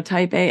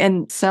 type A,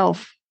 and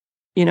self,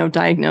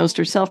 diagnosed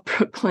or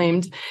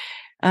self-proclaimed.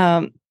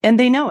 And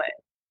they know it.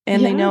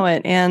 and they know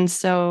it. And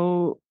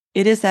so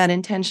it is that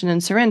intention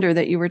and surrender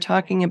that you were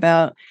talking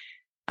about.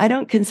 I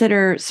don't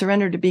consider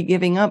surrender to be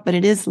giving up, but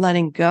it is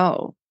letting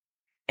go.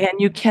 And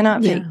you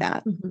cannot fake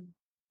that.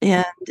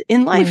 And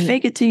in life,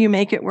 fake it till you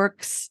make it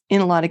works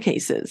in a lot of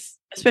cases,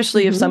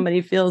 especially if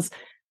somebody feels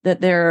that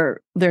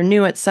they're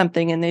new at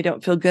something and they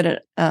don't feel good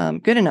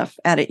enough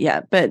at it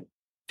yet. But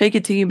fake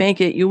it till you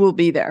make it, you will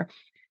be there.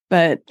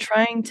 But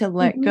trying to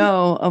let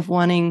go of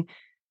wanting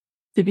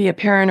to be a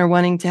parent or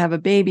wanting to have a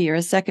baby or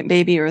a second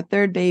baby or a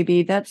third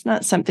baby, that's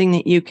not something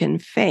that you can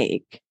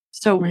fake.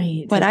 So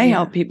what I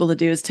help people to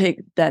do is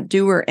take that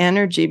doer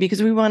energy,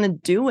 because we want to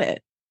do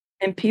it.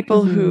 And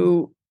people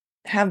who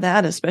have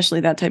that,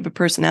 especially that type of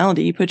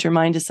personality, you put your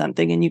mind to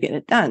something and you get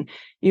it done.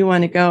 You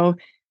want to go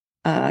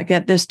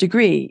get this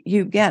degree,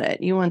 you get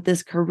it. You want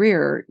this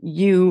career,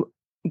 you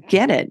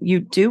get it. You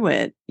do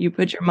it. You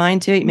put your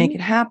mind to it, you make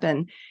it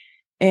happen.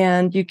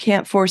 And you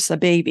can't force a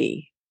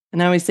baby.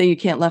 And I always say you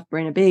can't left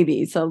brain a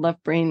baby. So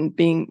left brain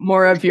being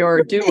more of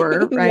your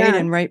doer, right?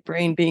 And right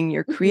brain being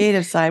your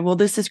creative side. Well,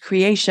 this is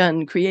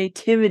creation,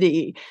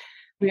 creativity.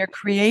 We are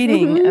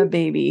creating a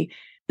baby.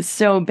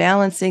 So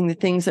balancing the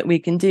things that we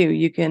can do.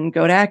 You can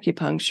go to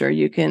acupuncture.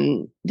 You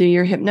can do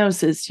your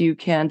hypnosis. You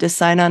can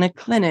decide on a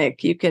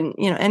clinic. You can,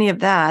 any of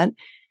that.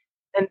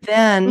 And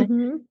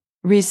then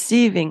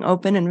receiving,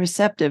 open and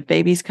receptive,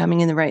 babies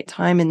coming in the right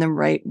time, in the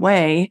right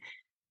way.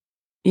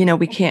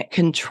 We can't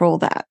control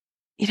that.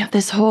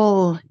 This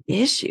whole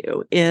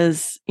issue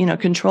is,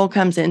 control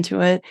comes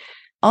into it.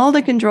 All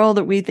the control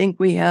that we think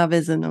we have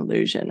is an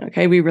illusion.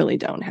 Okay. We really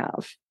don't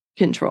have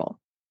control.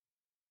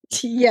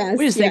 Yes.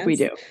 We just think we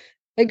do.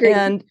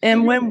 Agreed.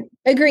 And when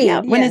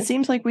agreed. When it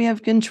seems like we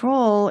have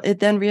control, it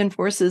then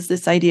reinforces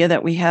this idea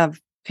that we have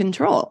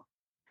control,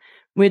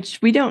 which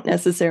we don't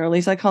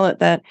necessarily. So I call it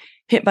that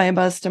hit by a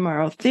bus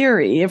tomorrow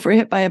theory. If we're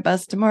hit by a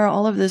bus tomorrow,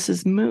 all of this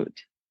is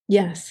moot.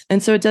 Yes.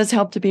 And so it does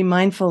help to be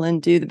mindful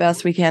and do the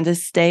best we can to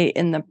stay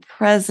in the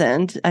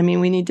present. I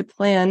mean, we need to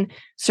plan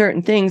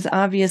certain things.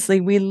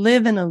 Obviously, we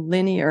live in a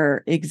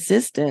linear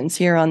existence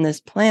here on this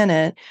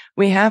planet.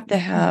 We have to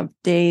have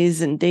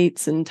days and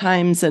dates and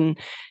times. And,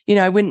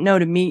 I wouldn't know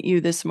to meet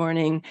you this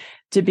morning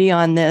to be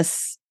on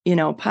this,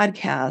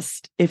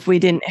 podcast if we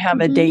didn't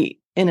have a date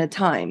and a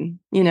time,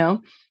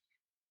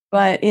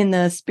 But in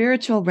the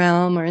spiritual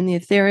realm or in the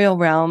ethereal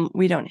realm,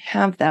 we don't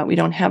have that. We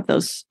don't have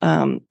those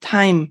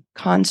time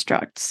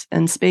constructs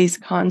and space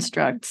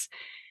constructs.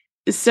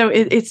 So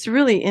it's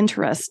really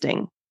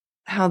interesting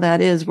how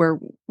that is, where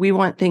we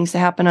want things to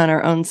happen on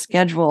our own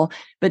schedule,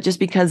 but just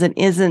because it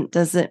isn't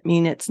doesn't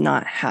mean it's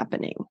not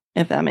happening,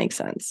 if that makes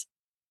sense.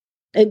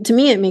 To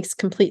me, it makes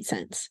complete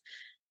sense.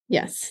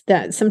 Yes,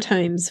 that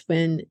sometimes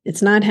when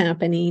it's not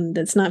happening,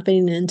 that's not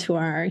fitting into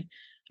our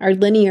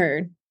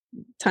linear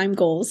time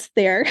goals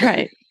there.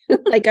 Right.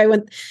 Like I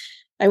want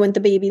the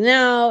baby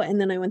now, and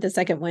then I want the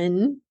second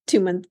one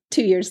 2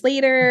 years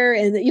later,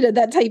 and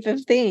that type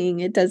of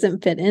thing. It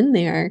doesn't fit in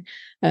there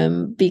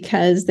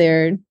because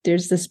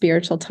there's the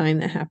spiritual time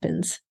that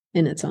happens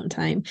in its own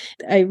time.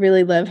 I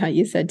really love how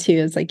you said too,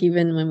 it's like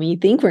even when we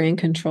think we're in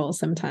control,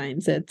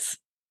 sometimes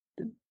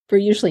we're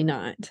usually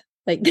not.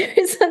 Like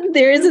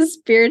there is a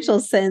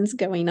spiritual sense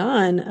going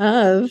on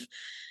of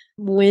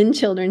when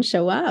children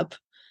show up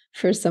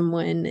for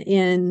someone.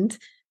 And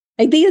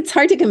I think it's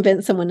hard to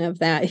convince someone of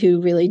that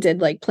who really did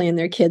like plan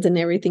their kids and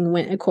everything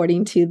went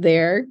according to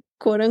their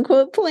quote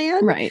unquote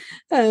plan. Right.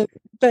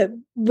 But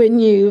when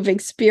you've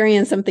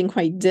experienced something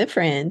quite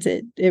different,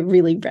 it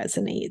really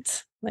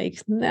resonates. Like,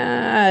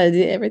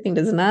 everything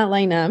does not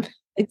line up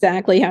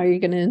exactly how you're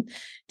going to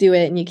do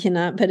it. And you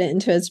cannot put it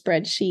into a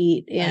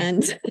spreadsheet.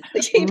 And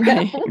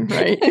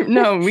right.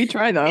 No, we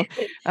try though.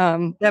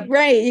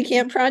 Right. You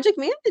can't project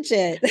manage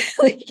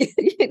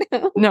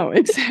it. No,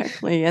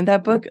 exactly. And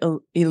that book,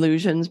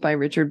 Illusions by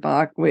Richard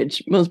Bach,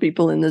 which most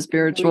people in the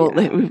spiritual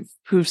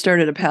who've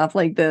started a path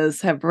like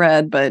this have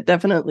read, but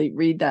definitely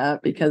read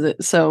that because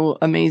it's so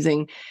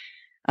amazing.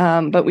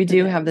 But we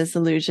do have this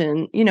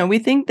illusion, we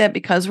think that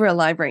because we're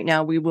alive right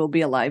now, we will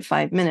be alive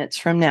 5 minutes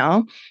from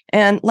now.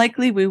 And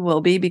likely we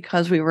will be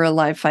because we were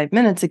alive 5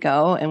 minutes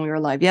ago and we were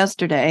alive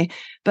yesterday.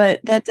 But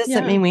that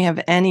doesn't mean we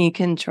have any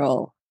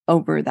control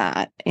over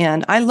that.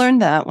 And I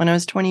learned that when I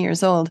was 20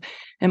 years old.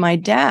 And my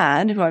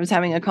dad, who I was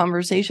having a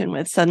conversation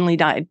with, suddenly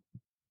died.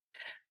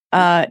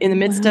 In the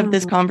midst of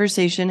this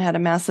conversation, had a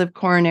massive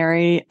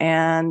coronary.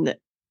 And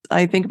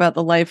I think about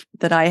the life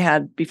that I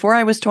had before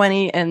I was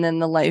 20 and then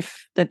the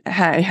life that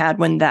I had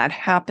when that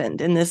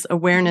happened, and this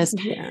awareness.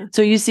 Yeah.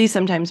 So you see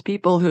sometimes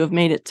people who have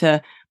made it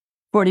to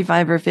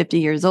 45 or 50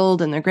 years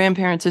old and their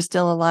grandparents are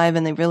still alive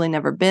and they've really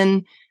never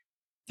been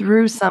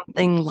through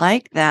something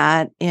like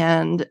that.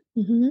 And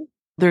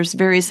there's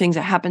various things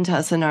that happen to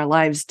us in our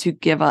lives to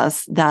give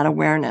us that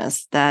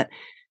awareness that,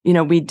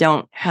 we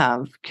don't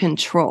have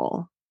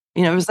control.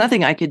 There was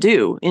nothing I could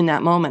do in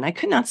that moment. I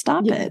could not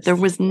stop it. There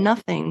was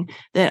nothing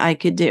that I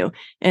could do.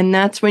 And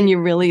that's when you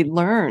really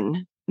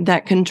learn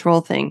that control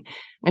thing.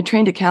 I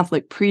trained a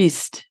Catholic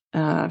priest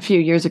a few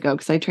years ago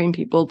because I trained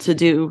people to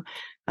do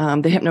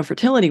the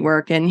hypnofertility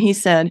work. And he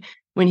said,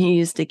 when he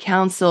used to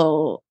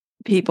counsel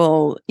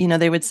people,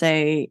 they would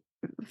say,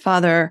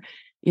 Father,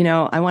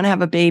 I want to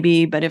have a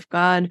baby, but if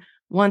God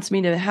wants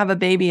me to have a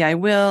baby, I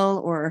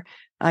will, or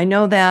I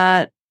know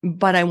that,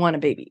 but I want a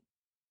baby.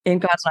 And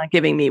God's not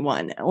giving me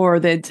one. Or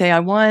they'd say, I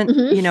want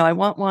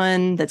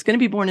one that's going to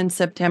be born in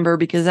September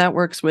because that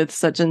works with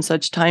such and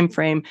such time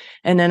frame.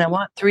 And then I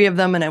want 3 of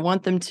them and I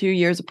want them 2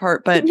 years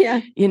apart. But,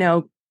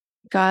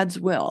 God's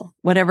will,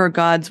 whatever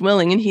God's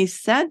willing. And he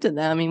said to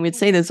them, we'd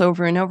say this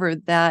over and over,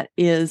 that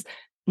is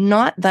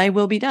not thy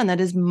will be done. That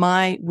is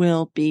my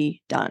will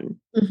be done.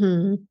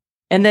 Mm-hmm.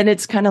 And then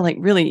it's kind of like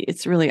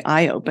it's really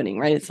eye-opening,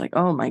 right? It's like,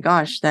 oh my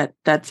gosh,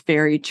 that's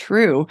very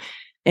true.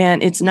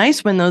 And it's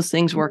nice when those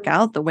things work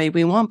out the way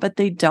we want, but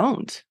they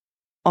don't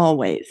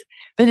always.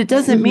 But it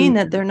doesn't mean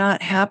that they're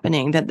not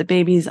happening, that the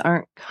babies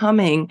aren't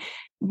coming.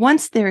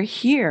 Once they're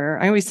here,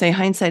 I always say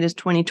hindsight is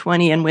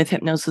 20/20, and with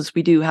hypnosis,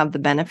 we do have the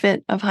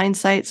benefit of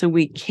hindsight. So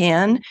we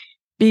can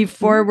be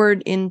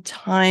forward in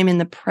time, in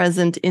the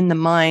present, in the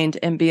mind,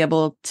 and be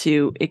able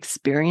to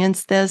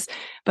experience this.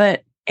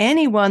 But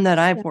anyone that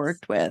I've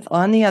worked with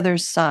on the other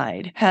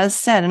side has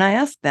said, and I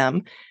asked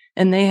them,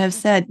 and they have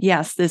said,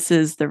 yes, this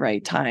is the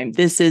right time.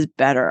 This is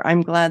better.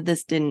 I'm glad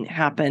this didn't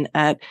happen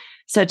at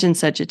such and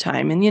such a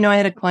time. And, I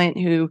had a client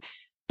who,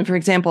 for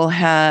example,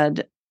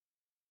 had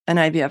an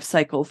IVF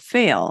cycle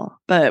fail,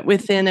 but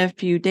within a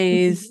few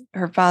days,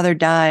 her father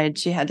died.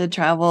 She had to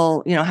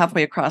travel,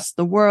 halfway across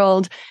the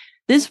world.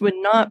 This would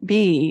not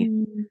be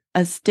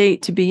a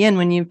state to be in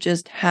when you've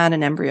just had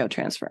an embryo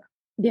transfer.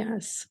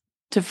 Yes.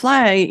 To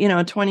fly,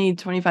 a 20,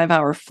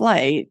 25-hour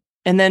flight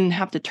and then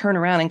have to turn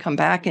around and come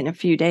back in a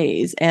few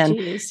days. And,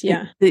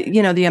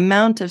 the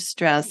amount of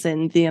stress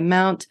and the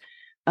amount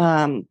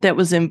that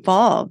was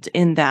involved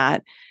in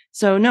that.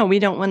 So no, we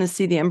don't want to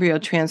see the embryo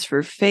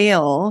transfer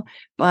fail,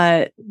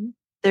 but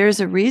there's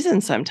a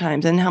reason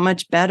sometimes. And how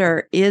much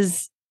better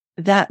is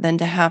that than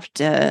to have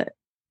the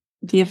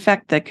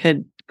effect that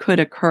could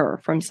occur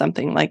from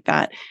something like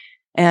that.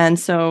 And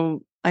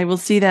so I will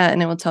see that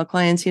and I will tell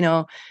clients,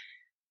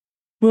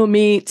 we'll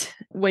meet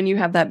when you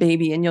have that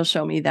baby and you'll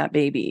show me that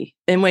baby.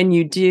 And when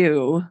you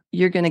do,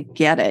 you're going to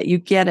get it. You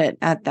get it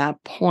at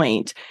that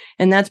point.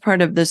 And that's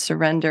part of the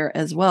surrender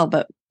as well.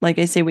 But like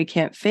I say, we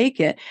can't fake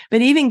it.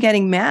 But even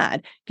getting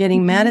mad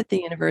at the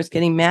universe,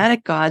 getting mad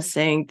at God,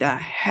 saying the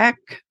heck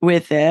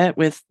with it,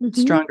 with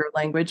stronger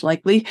language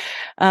likely,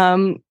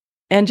 and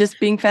just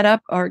being fed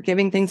up or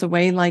giving things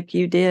away like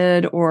you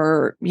did,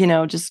 or,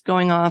 just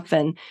going off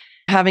and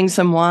having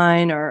some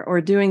wine or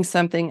doing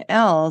something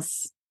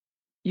else.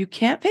 You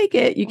can't fake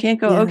it. You can't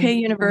go, okay,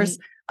 universe,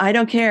 I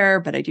don't care,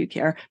 but I do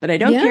care. But I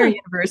don't care,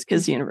 universe,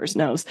 because the universe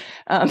knows.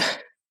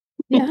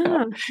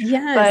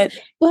 Yes.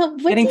 But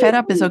getting fed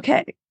up is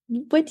okay.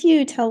 What do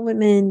you tell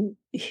women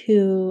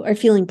who are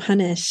feeling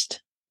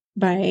punished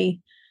by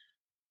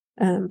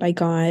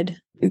God?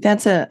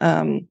 That's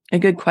a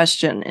good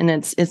question. And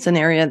it's an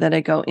area that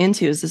I go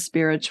into, is the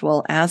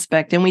spiritual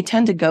aspect. And we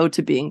tend to go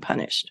to being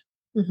punished.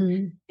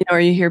 Or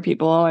you hear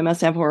people, oh, I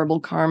must have horrible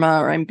karma,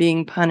 or I'm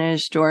being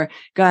punished, or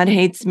God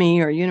hates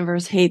me, or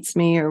universe hates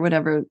me, or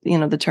whatever,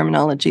 the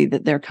terminology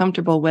that they're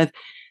comfortable with.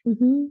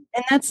 And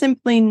that's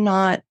simply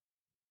not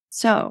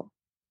so.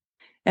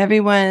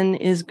 Everyone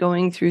is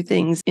going through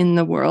things in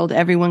the world.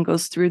 Everyone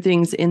goes through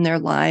things in their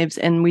lives,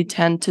 and we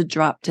tend to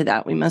drop to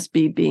that. We must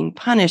be being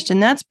punished.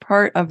 And that's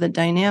part of the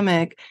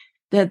dynamic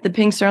that the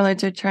pink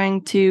starlights are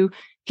trying to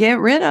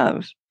get rid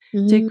of.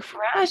 To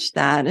crash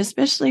that,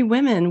 especially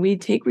women. We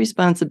take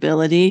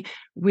responsibility.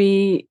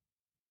 We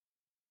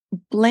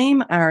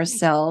blame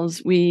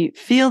ourselves. We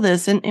feel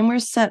this, and we're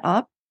set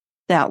up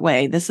that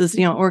way. This is,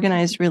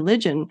 organized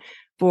religion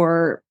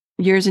for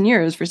years and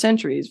years, for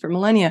centuries, for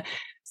millennia,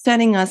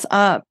 setting us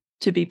up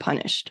to be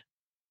punished.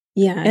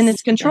 Yes. And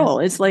it's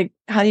control. Yes. It's like,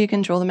 how do you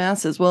control the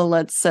masses? Well,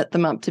 let's set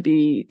them up to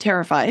be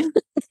terrified.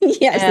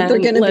 Yes, that they're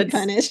going to be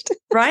punished.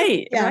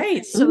 Right,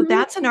 right. So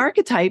that's an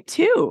archetype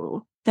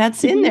too.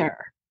 That's in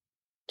there.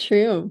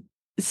 True.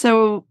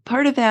 So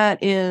part of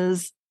that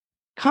is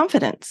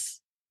confidence,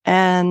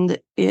 and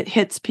it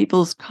hits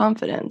people's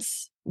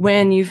confidence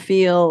when you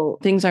feel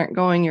things aren't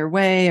going your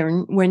way,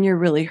 or when you're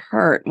really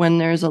hurt, when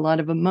there's a lot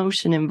of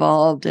emotion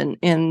involved,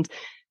 and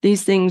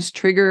these things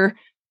trigger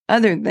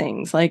other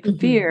things like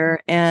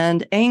fear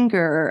and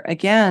anger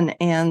again,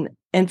 and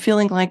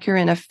feeling like you're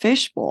in a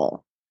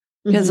fishbowl.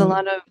 Because a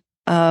lot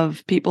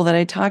of people that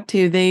I talk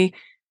to, they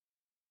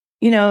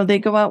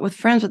go out with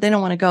friends, but they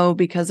don't want to go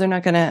because they're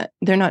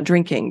not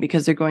drinking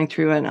because they're going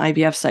through an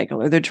IVF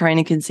cycle, or they're trying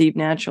to conceive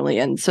naturally.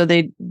 And so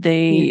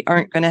they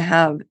aren't going to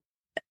have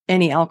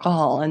any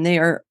alcohol, and they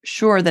are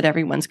sure that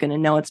everyone's going to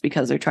know it's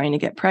because they're trying to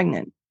get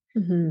pregnant.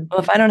 Well,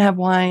 if I don't have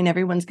wine,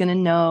 everyone's going to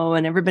know,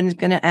 and everybody's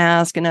going to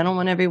ask, and I don't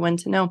want everyone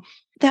to know.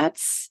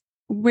 That's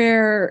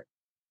where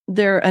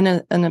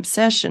an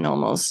obsession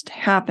almost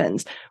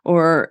happens,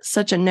 or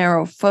such a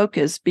narrow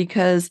focus,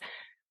 because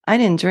I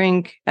didn't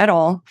drink at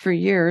all for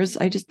years.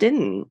 I just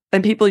didn't.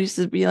 And people used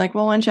to be like,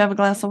 well, why don't you have a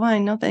glass of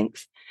wine? No,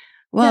 thanks.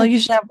 Well, you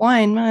should have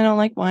wine. I don't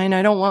like wine.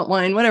 I don't want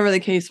wine. Whatever the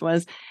case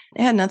was,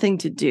 it had nothing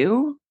to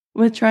do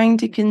with trying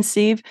to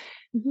conceive.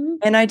 Mhm.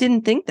 And I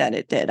didn't think that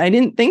it did. I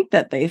didn't think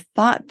that they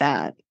thought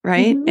that,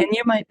 right? Mhm. And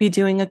you might be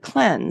doing a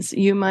cleanse.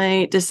 You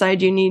might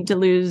decide you need to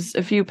lose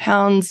a few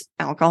pounds.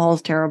 Alcohol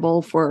is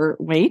terrible for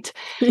weight.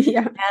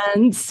 Yeah.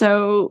 And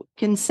so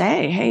can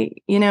say, hey,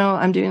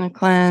 I'm doing a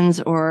cleanse,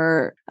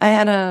 or I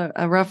had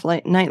a rough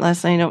night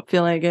last night. I don't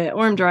feel like it,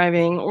 or I'm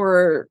driving,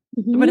 or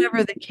Mhm.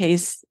 whatever the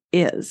case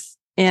is.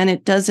 And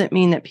it doesn't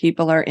mean that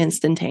people are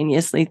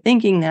instantaneously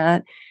thinking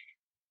that.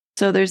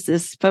 So there's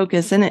this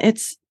focus, and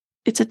it's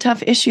a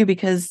tough issue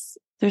because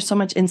there's so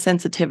much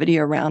insensitivity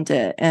around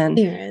it, and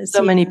There is,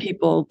 so many yeah.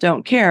 people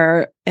don't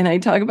care. And I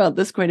talk about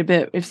this quite a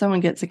bit. If someone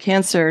gets a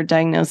cancer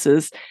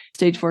diagnosis,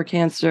 stage 4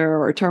 cancer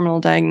or terminal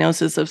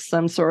diagnosis of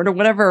some sort, or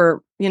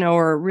whatever,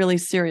 or a really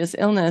serious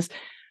illness,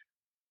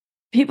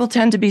 people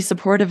tend to be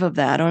supportive of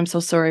that. Oh, I'm so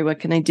sorry. What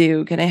can I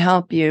do? Can I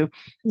help you?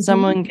 Mhm.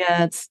 Someone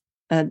gets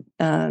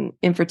an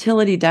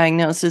infertility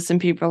diagnosis,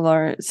 and people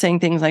are saying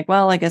things like,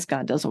 well, I guess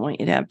God doesn't want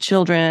you to have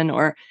children,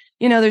 or,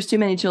 there's too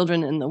many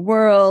children in the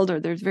world, or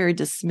they're very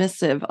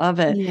dismissive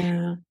of it.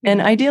 Yeah. And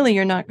Yeah. ideally,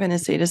 you're not going to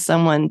say to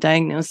someone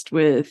diagnosed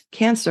with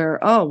cancer,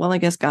 oh, well, I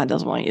guess God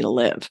doesn't want you to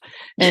live,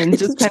 and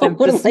just kind of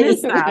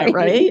dismiss that,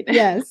 right?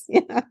 Yes.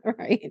 Yeah.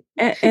 Right.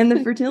 And the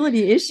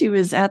fertility issue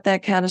is at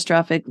that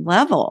catastrophic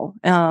level.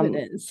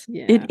 It is.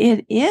 Yeah.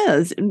 It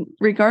is,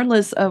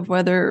 regardless of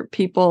whether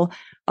people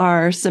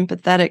are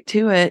sympathetic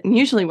to it. And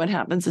usually what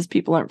happens is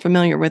people aren't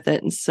familiar with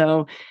it, and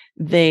so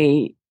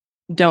they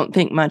don't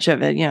think much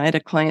of it. I had a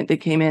client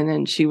that came in,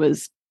 and she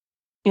was,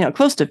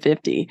 close to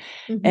 50,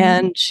 Mhm.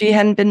 and she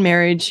hadn't been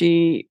married.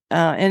 She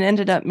and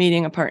ended up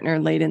meeting a partner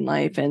late in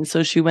life. And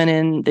so she went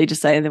in, they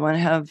decided they want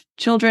to have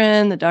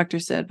children. The doctor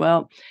said,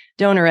 well,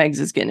 donor eggs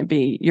is going to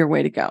be your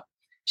way to go.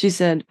 She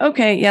said,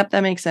 okay, yep,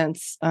 that makes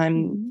sense.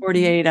 I'm Mhm.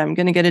 48. I'm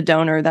going to get a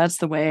donor. That's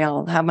the way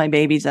I'll have my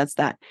babies. That's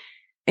that.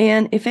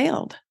 And it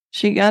failed.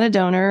 She got a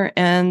donor,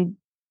 and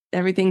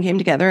everything came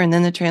together, and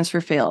then the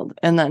transfer failed.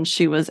 And then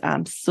she was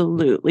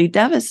absolutely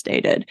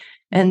devastated.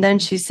 And then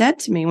she said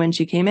to me when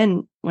she came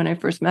in, when I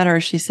first met her,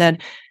 she said,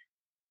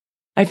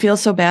 I feel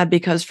so bad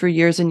because for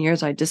years and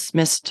years, I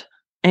dismissed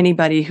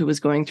anybody who was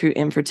going through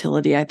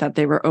infertility. I thought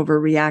they were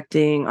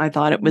overreacting. I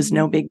thought it was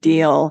no big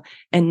deal.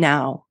 And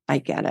now I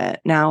get it.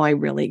 Now I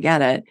really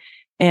get it.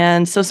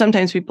 And so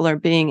sometimes people are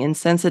being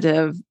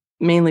insensitive,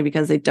 mainly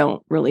because they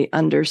don't really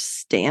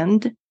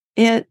understand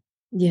it.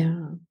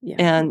 Yeah. Yeah.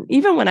 And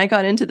even when I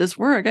got into this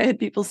work, I had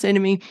people say to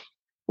me,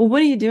 well,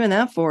 what are you doing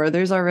that for?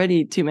 There's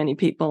already too many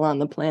people on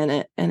the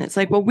planet. And it's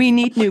like, well, we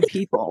need new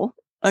people.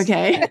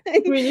 Okay.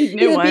 We need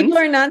new The people ones.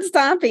 are not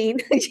stopping.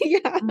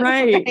 Yeah.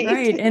 Right.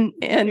 And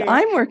Right.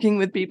 I'm working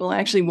with people who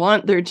actually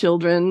want their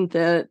children,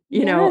 that, are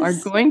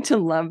Yes. going to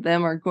love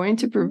them, are going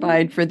to Mhm.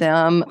 provide for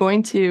them,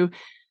 going to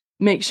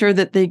make sure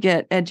that they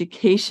get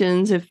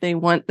educations if they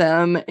want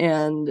them,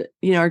 and,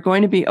 are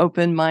going to be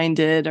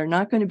open-minded, are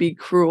not going to be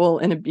cruel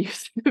and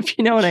abusive,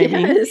 you know what I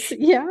mean? Yes.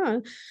 Yeah.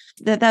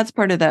 That's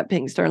part of that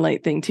pink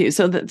starlight thing too.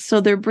 So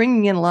they're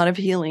bringing in a lot of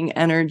healing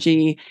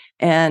energy,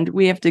 and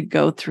we have to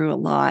go through a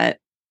lot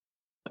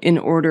in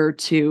order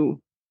to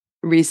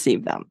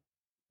receive them.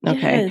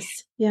 Okay.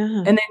 Yes. Yeah.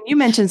 And then you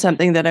mentioned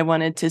something that I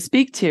wanted to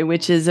speak to,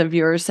 which is of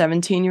your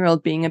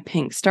 17-year-old being a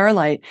pink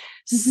starlight.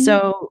 Mhm.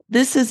 So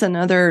this is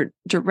another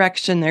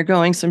direction they're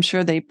going. So I'm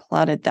sure they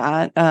plotted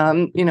that,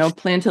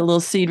 plant a little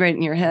seed right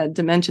in your head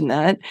to mention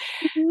that,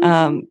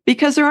 Mhm.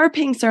 because there are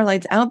pink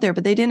starlights out there,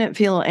 but they didn't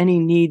feel any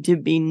need to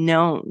be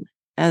known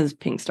as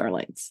pink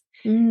starlights.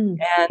 Mm.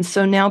 And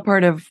so now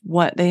part of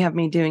what they have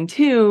me doing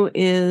too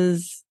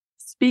is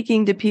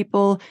speaking to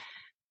people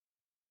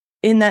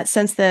in that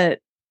sense that,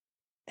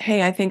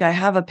 hey, I think I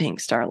have a pink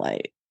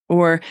starlight.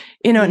 Or,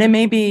 and Yeah. it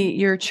may be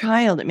your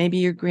child, it may be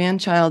your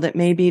grandchild, it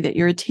may be that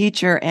you're a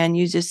teacher and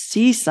you just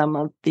see some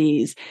of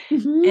these,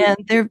 Mhm. and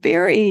they're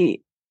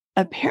very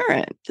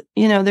apparent,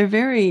 they're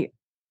very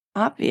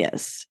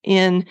obvious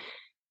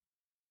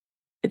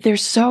they're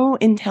so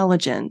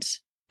intelligent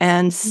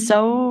and Mhm.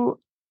 so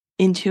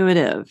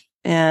intuitive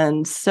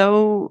and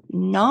so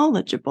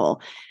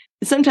knowledgeable.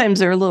 Sometimes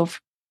they're a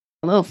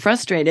little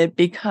frustrated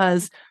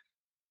because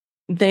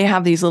they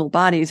have these little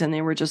bodies, and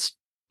they were just,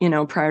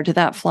 prior to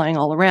that, flying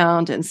all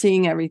around and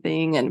seeing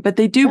everything. But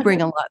they do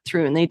bring a lot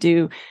through, and they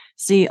do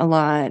see a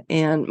lot.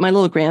 And my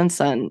little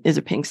grandson is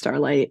a pink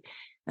starlight,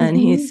 and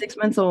he's Mhm. 6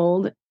 months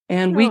old,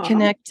 and we Aw.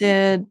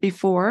 connected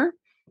before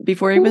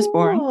he was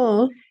born.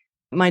 Cool.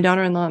 My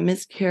daughter-in-law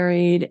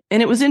miscarried,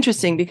 and it was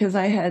interesting because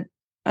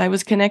I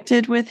was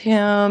connected with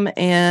him,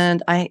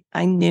 and I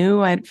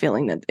knew, I had a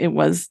feeling that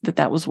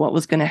that was what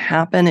was going to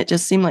happen. It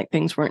just seemed like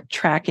things weren't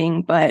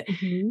tracking. But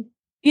Mhm.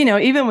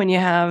 even when you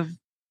have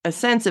a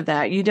sense of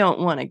that, you don't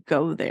want to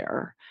go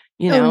there,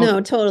 Oh, no,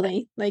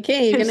 totally. Like,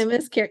 "Hey, you're gonna 'cause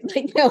miscarry."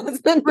 Like, no, you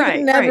would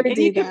right, never right. And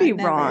you do could be that,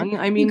 never. wrong.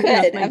 I You mean, it's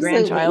could, my absolutely.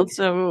 grandchild,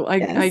 so I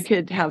Yes.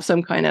 could have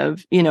some kind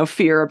of,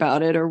 fear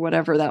about it or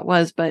whatever that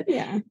was. But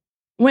Yeah.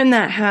 when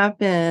that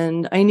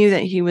happened, I knew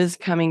that he was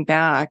coming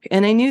back,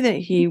 and I knew that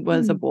he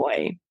was a Mhm.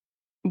 boy.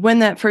 when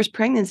that first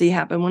pregnancy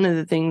happened, one of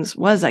the things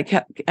was I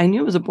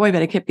knew it was a boy,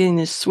 but I kept getting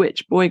this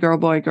switch, boy, girl,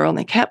 and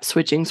I kept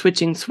switching.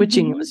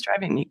 It was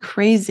driving me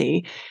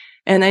crazy.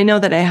 And I know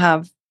that I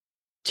have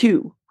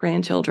 2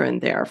 grandchildren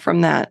there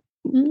from that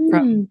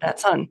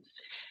son.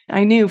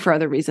 I knew for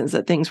other reasons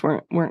that things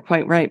weren't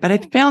quite right, but I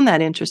found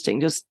that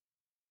interesting just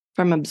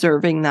from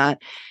observing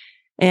that.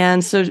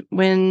 And so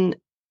when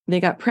they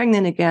got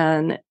pregnant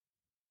again,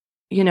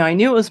 I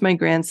knew it was my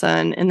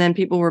grandson, and then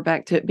people were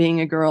back to it being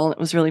a girl. And it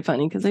was really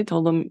funny because I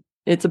told them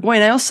it's a boy.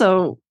 And I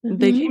also,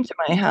 they came to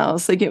my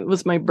house. It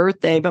was my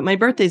birthday, but my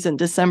birthday's in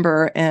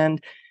December,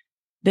 and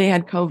they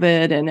had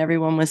COVID and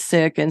everyone was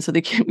sick. And so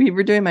we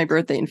were doing my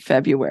birthday in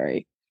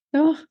February.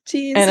 Oh,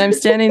 geez. And I'm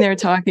standing there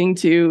talking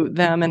to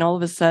them, and all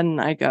of a sudden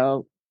I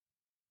go,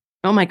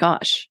 oh my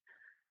gosh.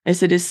 I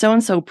said, is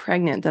so-and-so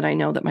pregnant that I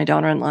know that my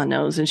daughter-in-law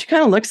knows? And she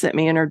kind of looks at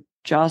me and her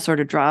jaw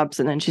sort of drops.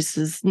 And then she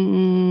says,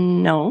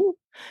 no.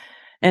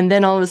 And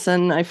then all of a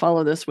sudden I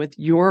follow this with,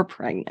 you're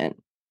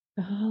pregnant.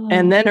 Oh.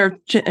 And then her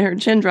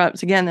chin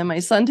drops again. Then my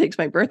son takes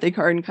my birthday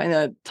card and kind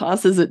of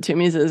tosses it to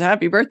me. He says,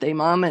 happy birthday,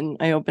 Mom. And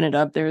I open it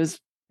up.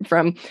 There's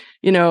from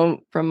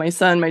my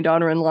son, my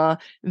daughter-in-law,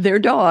 their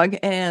dog,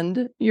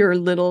 and your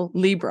little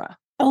Libra.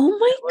 Oh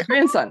my God.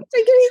 Grandson.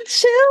 I'm getting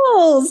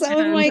chills.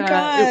 Oh my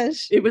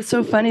gosh. It was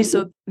so funny.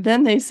 So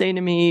then they say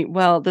to me,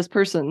 well, this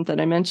person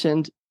that I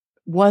mentioned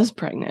was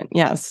pregnant.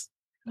 Yes.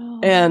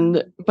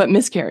 Oh. But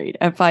miscarried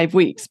at 5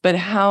 weeks. But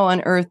how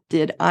on earth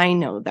did I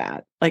know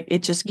that? Like,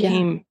 it just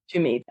came to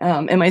me.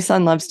 And my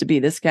son loves to be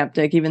the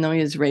skeptic, even though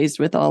he was raised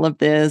with all of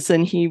this.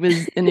 And he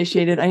was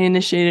initiated. I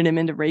initiated him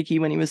into Reiki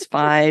when he was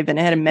 5, and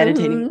I had him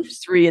meditating when he was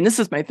 3. And this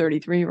is my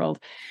 33-year-old.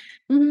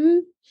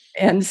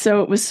 And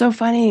so it was so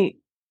funny.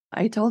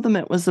 I told them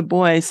it was a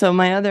boy. So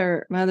my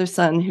other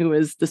son, who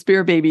is the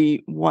Spirit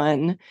Baby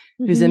one,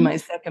 who's in my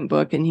second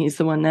book, and he's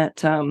the one that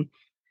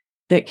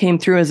came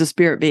through as a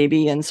spirit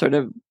baby and sort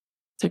of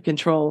took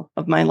control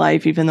of my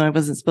life, even though I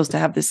wasn't supposed to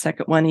have this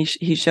second one.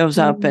 He shows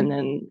up, and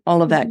then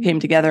all of that came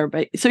together.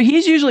 But so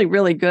he's usually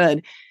really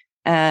good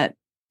at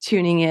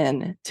tuning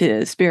in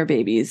to spirit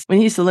babies. When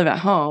he used to live at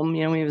home,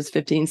 when he was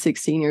 15,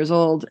 16 years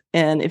old,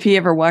 and if he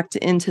ever walked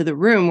into the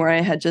room where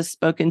I had just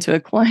spoken to a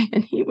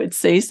client, he would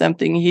say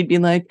something. He'd be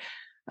like,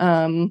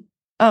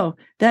 oh,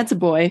 that's a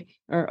boy,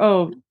 or,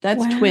 oh,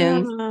 that's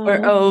twins,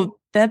 or, oh,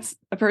 that's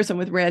a person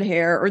with red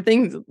hair, or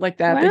things like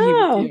that that he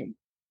would do.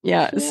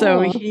 Yeah.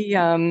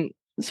 Cool.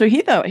 So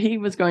he thought he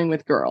was going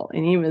with girl,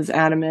 and he was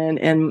adamant.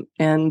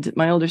 And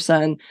my older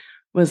son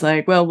was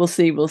like, well, we'll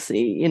see, but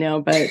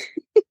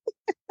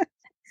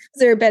is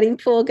there a betting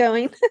pool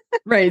going?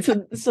 Right.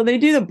 So they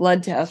do the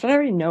blood test, but I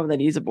already know that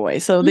he's a boy.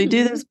 So they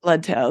do this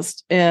blood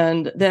test,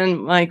 and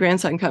then my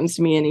grandson comes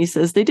to me and he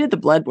says, they did the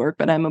blood work,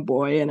 but I'm a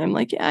boy. And I'm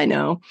like, yeah, I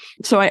know.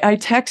 So I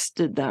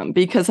texted them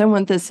because I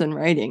want this in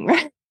writing,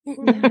 right?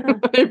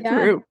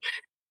 Yeah.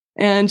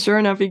 And sure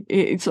enough,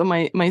 so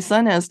my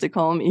son has to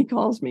call him. He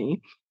calls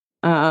me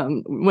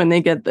when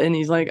they get and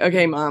he's like,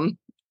 okay, Mom,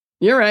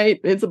 you're right,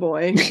 it's a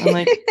boy. I'm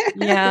like,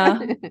 yeah,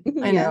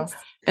 I know.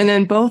 And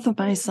then both of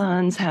my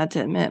sons had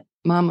to admit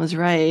Mom was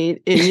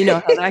right. And you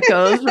know how that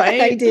goes,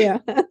 right? I do.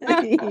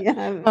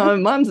 Yeah.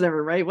 Mom's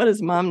never right. What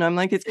is Mom? And I'm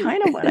like, it's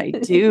kind of what I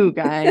do,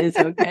 guys.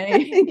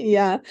 Okay.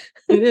 Yeah.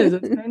 It is.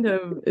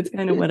 It's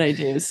kind of what I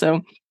do.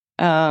 So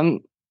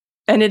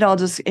and it all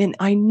just, and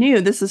I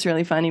knew, this is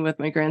really funny with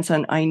my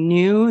grandson, I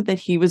knew that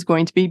he was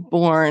going to be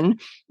born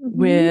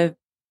with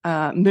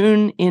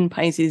moon in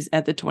Pisces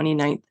at the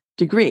 29th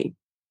degree.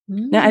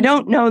 Now, I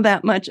don't know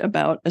that much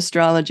about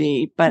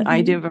astrology, but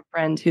I do have a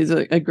friend who's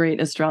a great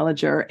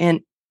astrologer.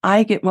 And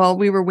while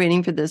we were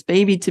waiting for this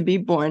baby to be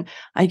born,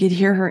 I could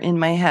hear her in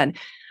my head.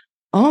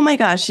 Oh my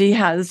gosh, he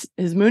has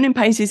his moon in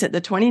Pisces at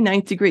the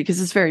 29th degree,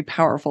 because it's very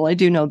powerful. I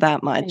do know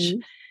that much.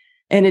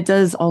 And it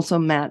does also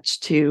match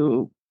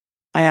to,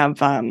 I have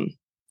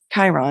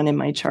Chiron in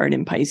my chart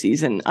in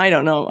Pisces. And I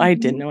don't know, I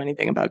didn't know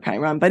anything about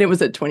Chiron, but it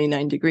was at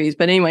 29 degrees.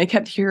 But anyway, I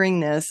kept hearing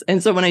this.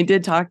 And so when I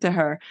did talk to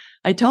her,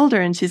 I told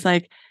her, and she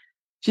said,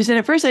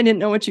 at first I didn't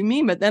know what you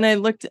mean, but then I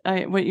looked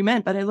at what you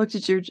meant, but I looked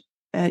at your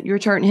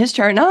chart and his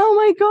chart, and oh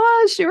my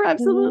gosh, you're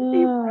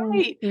absolutely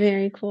right.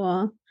 Very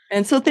cool.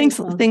 And so things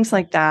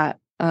like that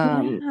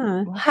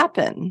will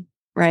happen,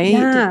 right?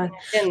 Yeah.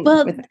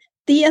 Well,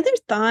 the other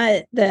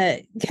thought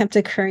that kept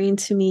occurring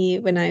to me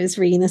when I was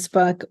reading this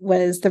book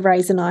was the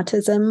rise in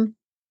autism.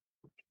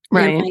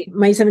 Right.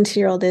 My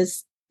 17-year-old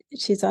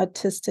she's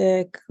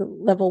autistic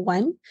level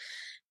 1,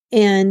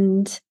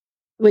 and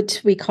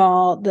which we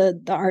call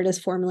the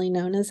artist formerly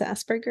known as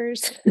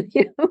Asperger's.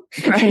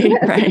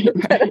 Right.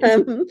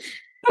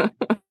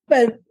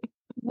 But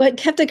what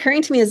kept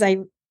occurring to me as I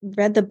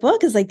read the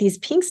book is like these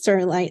pink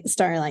starlights.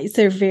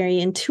 They're very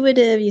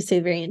intuitive. You say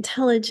very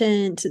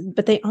intelligent,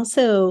 but they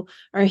also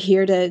are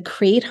here to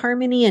create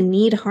harmony and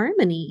need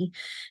harmony.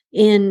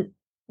 In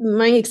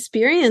my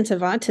experience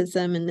of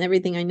autism and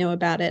everything I know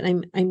about it,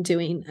 I'm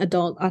doing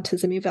adult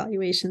autism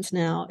evaluations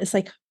now. It's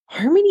like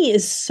harmony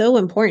is so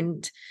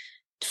important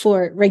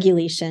for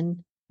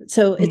regulation.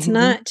 So it's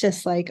not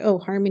just like, oh,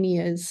 harmony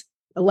is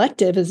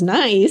elective is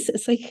nice.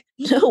 It's like,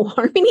 no,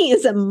 harmony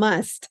is a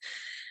must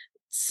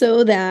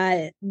so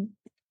that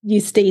you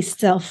stay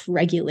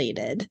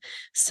self-regulated,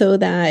 so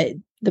that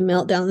the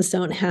meltdowns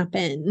don't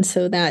happen,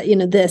 so that,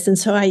 this. And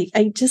so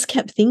I just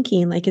kept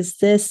thinking, like, is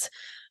this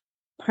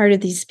part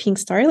of these pink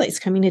starlights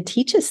coming to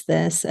teach us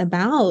this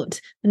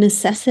about the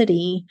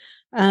necessity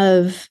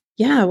of,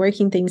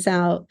 working things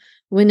out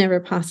whenever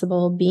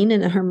possible, being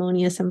in a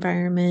harmonious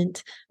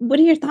environment? What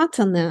are your thoughts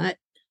on that?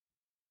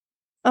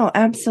 Oh,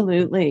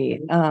 absolutely.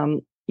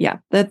 Yeah,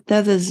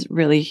 that is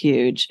really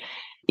huge.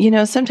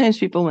 Sometimes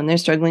people, when they're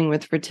struggling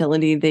with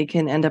fertility, they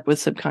can end up with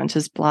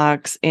subconscious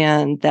blocks,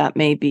 and that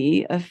may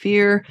be a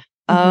fear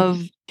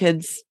of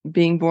kids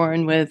being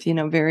born with,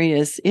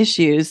 various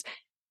issues.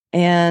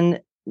 And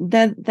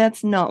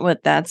that's not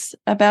what that's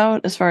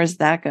about as far as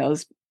that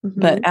goes.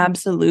 But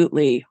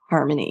absolutely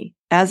harmony,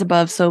 as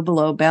above, so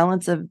below,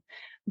 balance of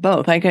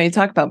both. I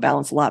talk about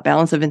balance a lot: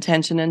 balance of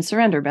intention and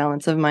surrender,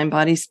 balance of mind,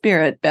 body,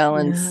 spirit,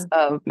 balance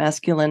of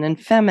masculine and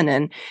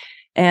feminine.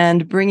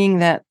 And bringing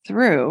that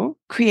through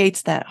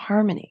creates that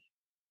harmony.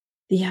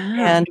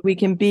 Yeah. And we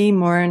can be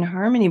more in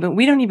harmony, but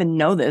we don't even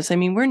know this. I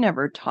mean, we're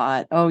never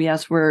taught, oh,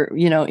 yes, we're,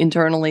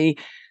 internally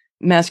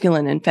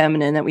masculine and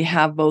feminine, that we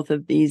have both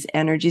of these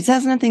energies. It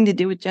has nothing to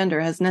do with gender,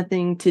 has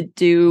nothing to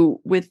do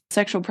with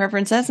sexual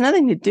preference, has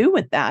nothing to do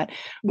with that.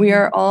 We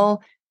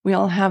all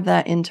have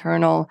that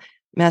internal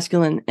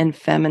masculine and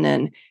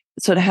feminine.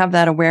 So to have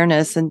that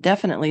awareness, and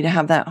definitely to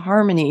have that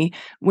harmony,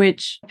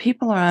 which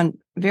people are on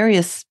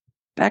various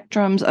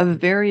spectrums of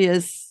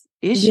various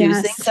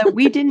issues, things that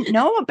we didn't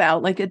know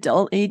about, like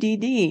adult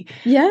ADD.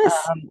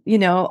 Yes.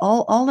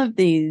 All of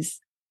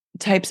these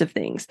types of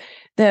things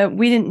that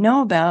we didn't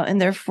know about, and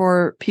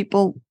therefore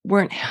people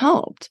weren't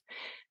helped,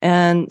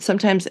 and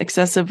sometimes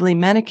excessively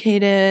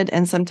medicated,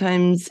 and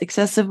sometimes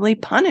excessively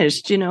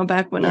punished.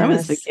 Back when I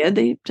was a kid,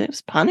 they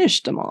just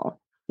punished them all.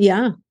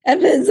 Yeah.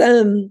 Evan's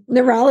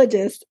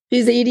neurologist,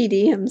 who's ADD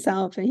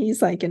himself, and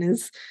he's like in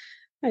his,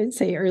 I'd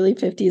say, early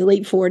 50s,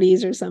 late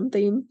 40s or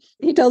something.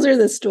 He tells her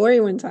this story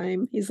one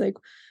time. He's like,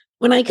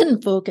 when I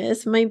couldn't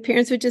focus, my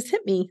parents would just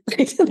hit me.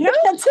 That's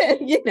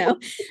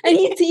it, And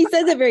he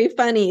says it very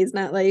funny. He's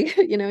not like,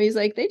 he's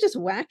like, they just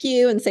whack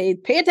you and say,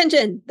 pay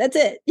attention. That's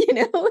it,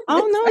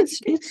 Oh, no, it's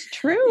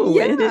true.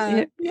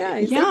 Yeah.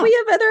 He's like,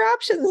 we have other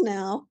options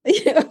now.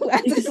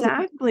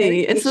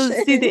 Exactly. And so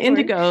see the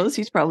indigos,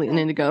 he's probably an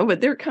indigo,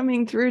 but they're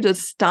coming through to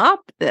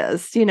stop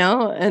this,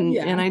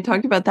 and I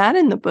talked about that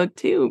in the book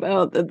too,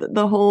 about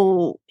the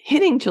whole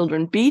hitting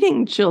children,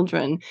 beating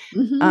children.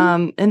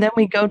 And then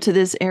we go to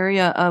this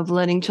area of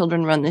letting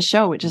children run the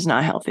show, which is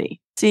not healthy.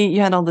 See, you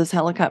had all this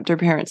helicopter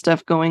parent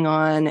stuff going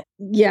on.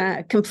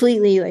 Yeah,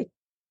 completely like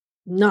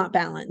not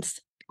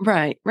balanced.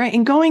 Right.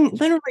 And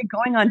literally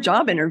going on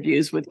job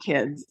interviews with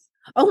kids.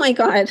 Oh my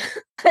God.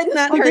 I'd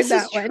not heard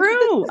that one.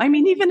 True. I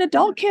mean, even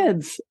adult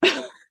kids.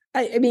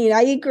 I mean,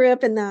 I grew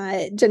up in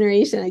that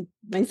generation.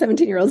 My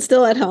 17-year-old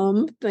still at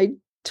home, my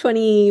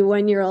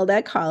 21-year-old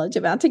at college,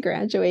 about to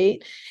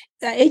graduate.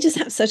 I just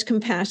have such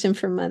compassion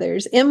for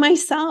mothers and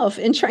myself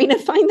in trying to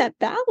find that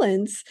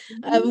balance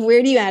of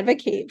where do you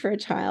advocate for a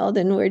child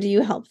and where do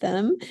you help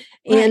them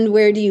and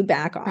where do you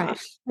back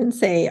off and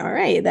say, all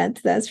right,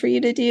 that's for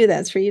you to do.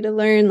 That's for you to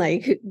learn.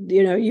 Like,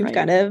 you've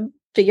got to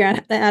figure out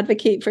how to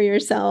advocate for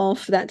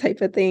yourself, that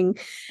type of thing.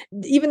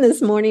 Even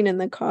this morning in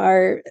the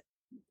car,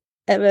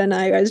 Eva and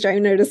I was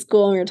driving her to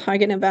school, and we were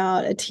talking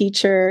about a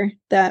teacher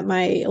that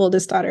my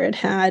oldest daughter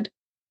had.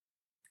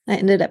 I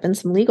ended up in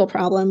some legal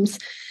problems.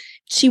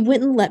 She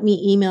wouldn't let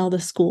me email the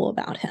school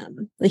about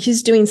him. Like,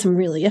 he's doing some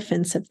really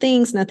offensive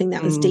things, nothing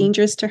that was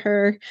dangerous to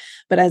her.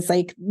 But I was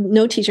like,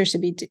 no teacher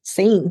should be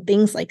saying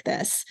things like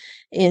this.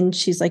 And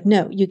she's like,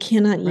 no, you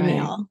cannot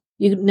email.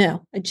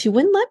 And she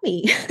wouldn't let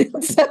me.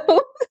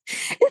 So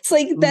it's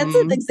like, that's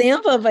an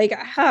example of like,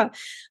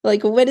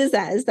 like, what is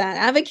that? Is that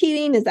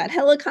advocating? Is that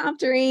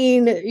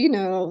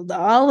helicoptering?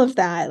 All of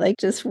that. Like,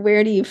 just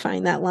where do you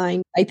find that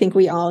line? I think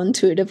we all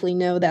intuitively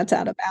know that's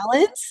out of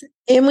balance.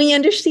 And we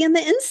understand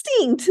the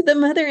instinct, the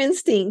mother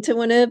instinct to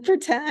want to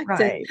protect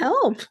and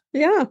help.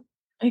 Yeah.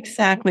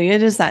 Exactly.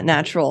 It is that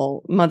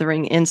natural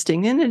mothering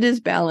instinct, and it is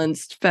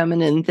balanced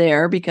feminine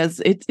there,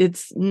 because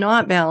it's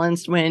not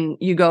balanced when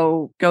you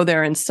go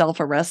there and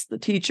self-arrest the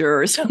teacher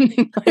or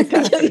something like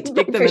that. Take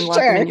them and lock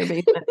them in your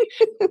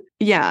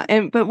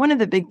basement. But one of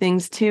the big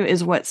things too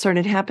is what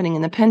started happening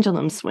in the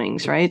pendulum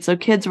swings, right? So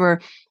kids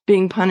were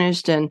being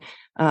punished and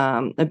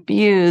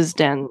abused,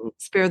 and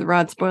spare the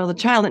rod, spoil the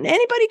child, and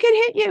anybody could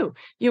hit you.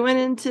 You went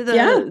into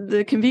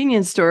the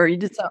convenience store, you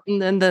did something,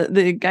 then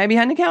the guy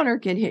behind the counter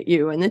could hit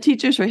you, and the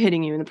teachers are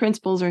hitting you, and the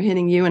principals are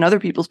hitting you, and other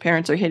people's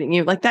parents are hitting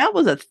you. Like, that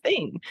was a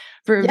thing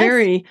for a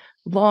very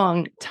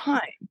long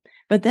time.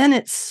 But then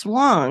it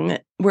swung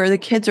where the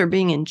kids are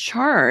being in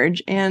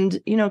charge, and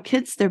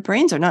kids, their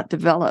brains are not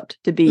developed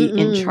to be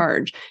in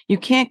charge. You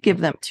can't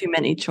give them too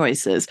many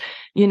choices.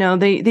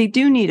 They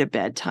do need a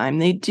bedtime.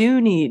 They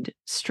do need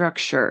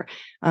structure,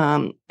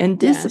 and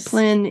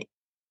discipline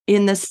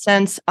in the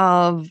sense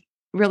of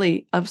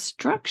really of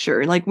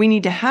structure. Like we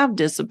need to have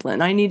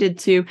discipline. I needed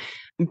to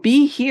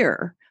be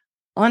here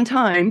on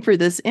time for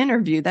this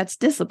interview. That's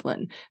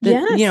discipline.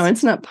 That, Yes.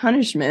 it's not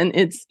punishment.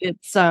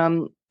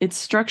 It's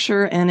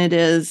structure, and it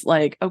is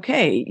like,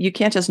 okay, you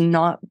can't just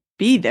not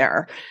be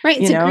there. Right.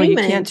 It's You can't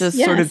agreement. just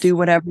sort of Yes. do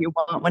whatever you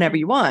want whenever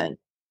you want.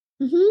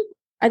 Mm-hmm.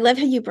 I love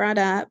how you brought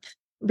up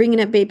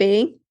Bringing Up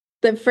Baby,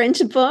 the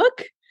French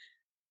book.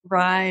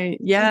 Right.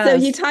 So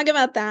you Yes. talk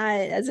about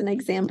that as an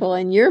example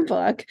in your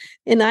book.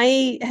 And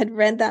I had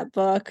read that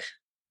book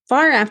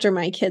far after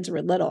my kids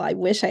were little. I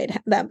wish I had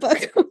had that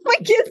book when my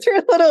kids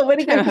were little. It would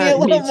have given me a Me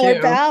little more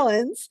too.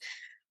 balance.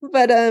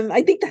 But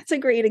I think that's a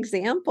great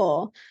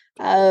example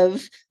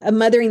of a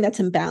mothering that's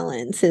in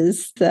balance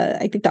is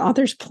I think the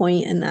author's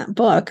point in that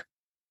book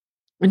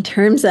in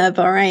terms of,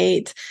 all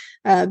right,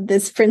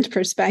 this French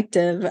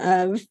perspective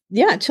of,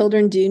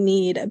 children do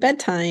need a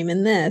bedtime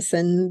and this,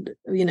 and,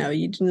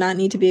 you do not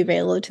need to be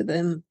available to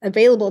them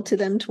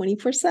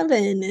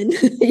 24/7.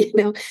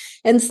 And,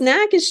 and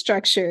snack is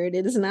structured.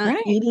 It is not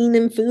Right. eating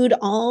and food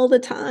all the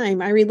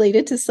time. I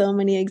related to so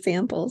many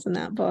examples in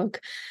that book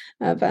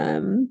of,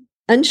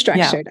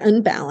 unstructured,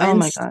 unbalanced. Oh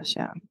my gosh.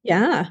 Yeah.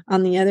 Yeah,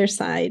 on the other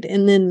side.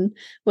 And then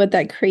what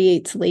that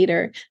creates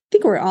later. I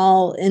think we're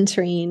all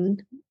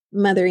entering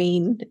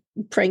mothering,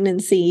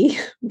 pregnancy,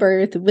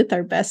 birth with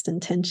our best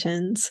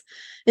intentions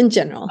in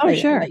general. Oh, I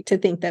sure. like to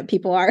think that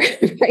people are,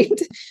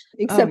 right?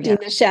 Accepting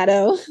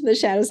the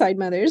shadow side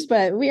mothers,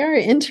 but we are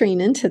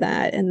entering into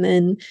that. And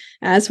then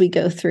as we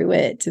go through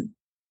it,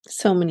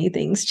 so many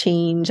things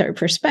change our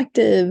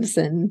perspectives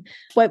and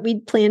what we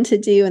plan to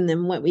do and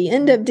then what we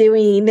end up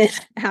doing.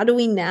 How do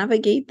we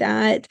navigate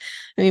that?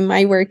 I mean,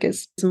 my work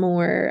is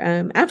more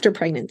after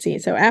pregnancy.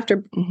 So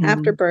after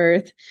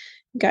birth,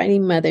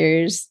 guiding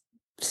mothers.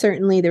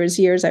 Certainly there was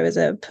years I was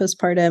a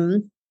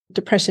postpartum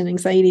depression,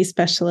 anxiety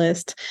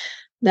specialist,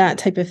 that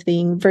type of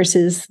thing,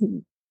 versus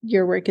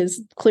your work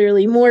is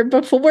clearly more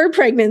before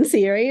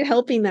pregnancy, right?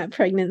 Helping that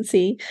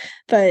pregnancy.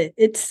 But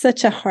it's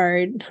such a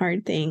hard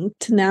thing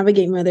to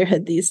navigate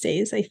motherhood these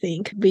days. I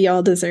think we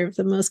all deserve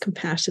the most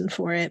compassion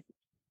for it.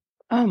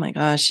 Oh my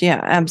gosh.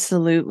 Yeah,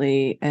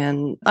 absolutely.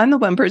 And I'm the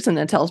one person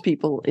that tells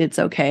people it's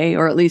okay,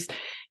 or at least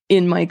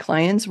in my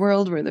clients'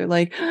 world, where they're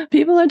like,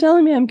 people are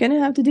telling me I'm going to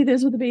have to do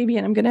this with a baby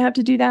and I'm going to have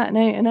to do that.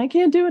 And I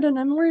can't do it. And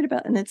I'm worried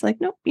about it. And it's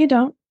like, nope, you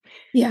don't.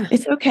 Yeah.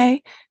 It's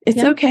okay. It's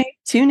okay.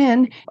 Tune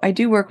in. I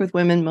do work with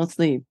women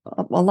mostly.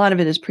 A lot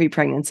of it is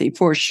pre-pregnancy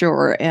for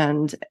sure.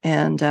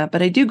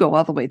 But I do go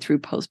all the way through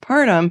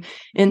postpartum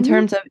in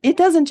terms of, it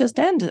doesn't just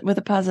end with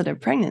a positive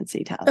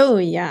pregnancy test. Oh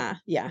yeah.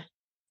 Yeah.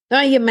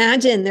 I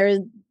imagine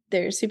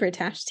they're super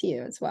attached to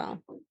you as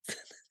well.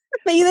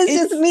 Maybe that's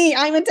just me.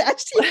 I'm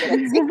attached to you. I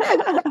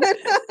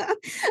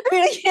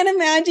mean, I can't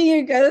imagine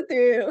you go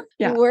through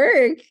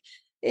work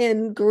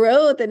and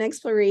growth and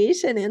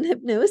exploration and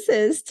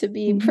hypnosis to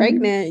be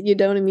pregnant. You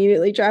don't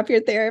immediately drop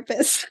your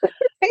therapist.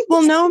 Right?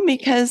 Well, no,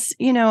 because,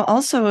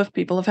 also if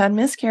people have had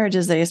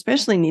miscarriages, they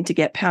especially need to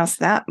get past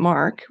that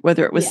mark,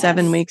 whether it was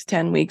 7 weeks,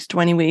 10 weeks,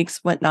 20 weeks,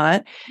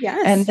 whatnot.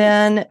 Yes. And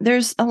then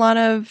there's a lot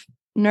of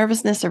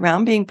nervousness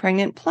around being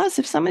pregnant. Plus,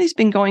 if somebody's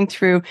been going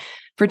through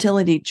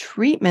fertility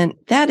treatment,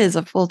 that is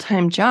a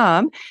full-time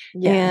job.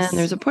 Yes. And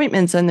there's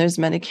appointments and there's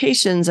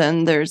medications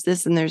and there's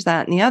this and there's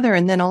that and the other.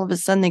 And then all of a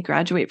sudden they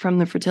graduate from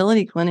the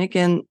fertility clinic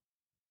and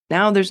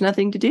now there's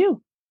nothing to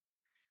do.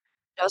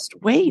 Just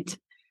wait.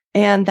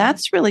 And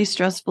that's really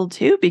stressful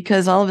too,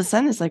 because all of a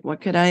sudden it's like, what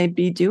could I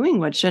be doing?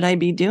 What should I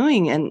be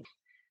doing? And,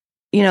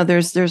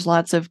 there's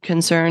lots of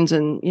concerns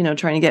and,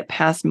 trying to get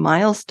past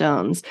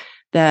milestones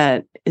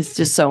that is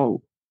just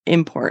so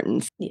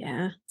important.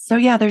 Yeah. So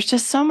yeah, there's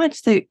just so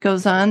much that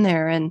goes on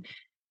there. And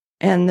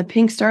the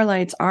pink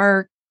starlights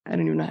are, I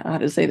don't even know how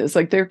to say this,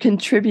 like they're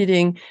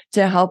contributing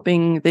to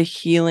helping the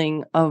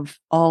healing of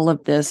all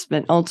of this.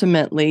 But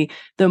ultimately,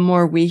 the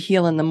more we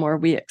heal and the more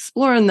we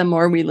explore and the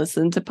more we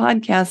listen to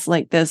podcasts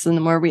like this and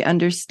the more we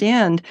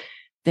understand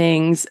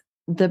things,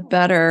 the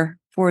better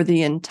for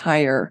the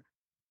entire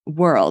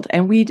world.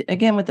 And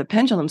again, with the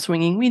pendulum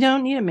swinging, we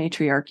don't need a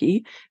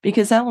matriarchy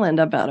because that'll end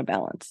up out of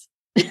balance.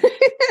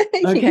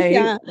 Okay.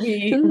 Yeah.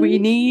 We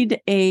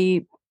need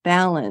a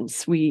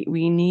balance. We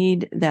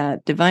need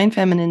that divine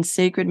feminine,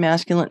 sacred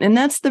masculine, and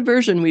that's the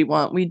version we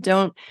want. We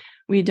don't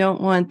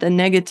want the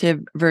negative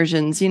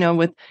versions.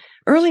 With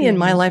early in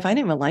my life, I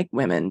didn't even like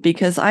women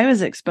because I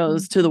was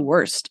exposed to the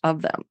worst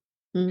of them.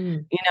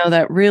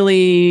 That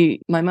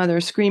really, my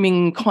mother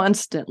screaming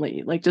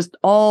constantly, like just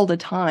all the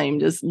time,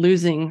 just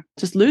losing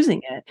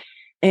it.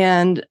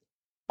 And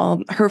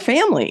her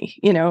family,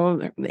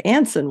 the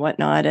aunts and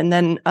whatnot. And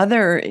then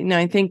other,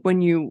 I think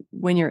when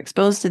you're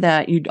exposed to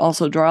that, you'd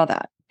also draw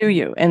that to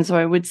you. And so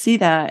I would see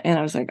that and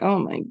I was like, oh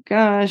my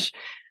gosh.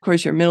 Of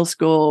course, your middle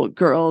school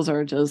girls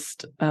are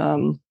just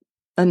a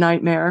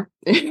nightmare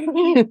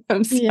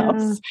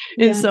themselves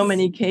in so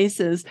many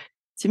cases.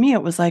 To me,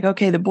 it was like,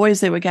 okay, the boys,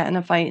 they would get in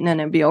a fight and then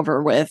it'd be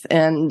over with.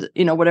 And,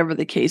 whatever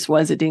the case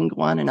was, it didn't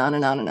go on and on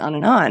and on and on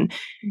and on.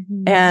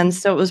 And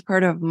so it was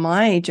part of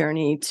my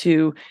journey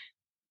to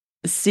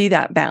see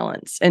that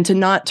balance and to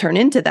not turn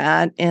into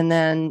that, and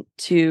then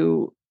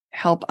to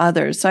help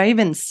others. So I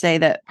even say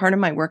that part of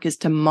my work is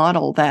to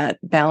model that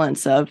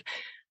balance of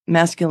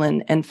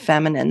masculine and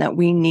feminine, that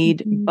we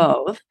need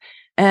both.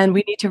 And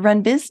we need to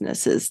run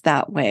businesses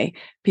that way.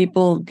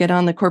 People get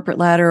on the corporate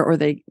ladder, or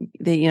they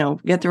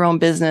get their own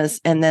business,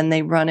 and then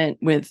they run it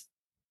with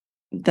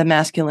the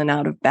masculine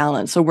out of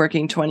balance. So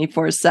working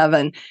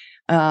 24/7,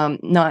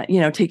 not,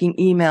 taking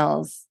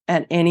emails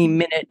at any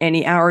minute,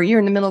 any hour. You're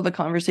in the middle of a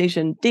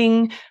conversation,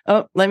 ding,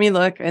 oh, let me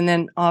look, and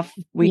then off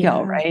we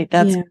go, right?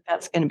 That's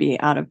going to be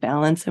out of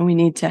balance. And we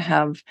need to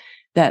have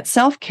that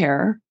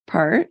self-care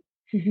part.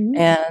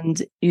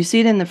 And you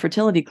see it in the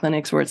fertility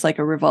clinics where it's like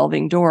a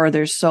revolving door.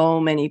 There's so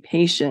many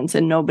patients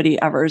and nobody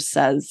ever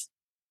says,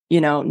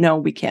 no,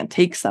 we can't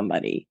take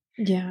somebody.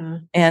 Yeah.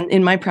 And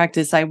in my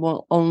practice, I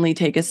will only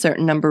take a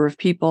certain number of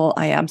people.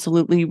 I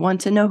absolutely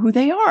want to know who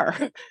they are.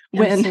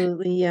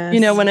 Absolutely, yes.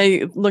 When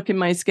I look in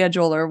my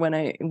schedule, or when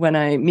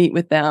I meet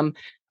with them,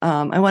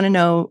 I want to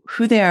know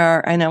who they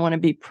are, and I want to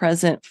be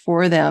present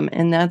for them.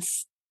 And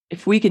that's,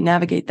 if we could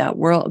navigate the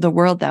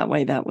world that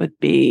way, that would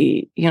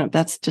be,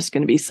 that's just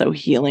going to be so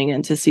healing,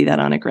 and to see that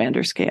on a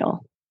grander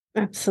scale.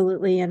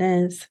 Absolutely, it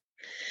is.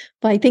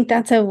 Well, I think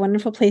that's a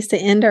wonderful place to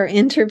end our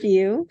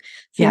interview,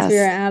 since we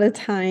are out of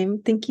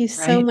time. Thank you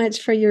so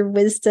much for your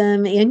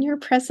wisdom and your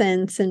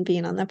presence and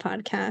being on the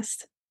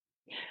podcast.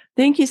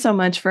 Thank you so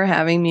much for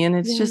having me. And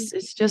it's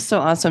just so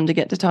awesome to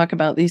get to talk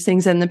about these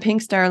things. And the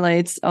Pink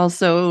Starlights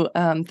also,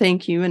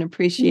 thank you and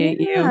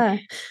appreciate you.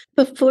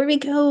 Before we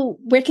go,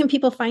 where can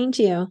people find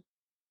you?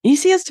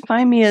 Easiest to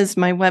find me is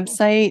my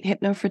website,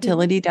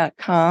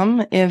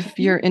 hypnofertility.com. If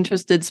you're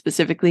interested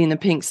specifically in the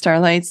Pink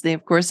Starlights, they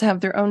of course have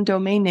their own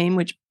domain name,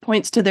 which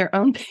points to their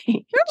own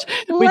page,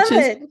 which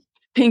is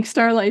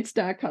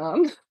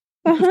pinkstarlights.com.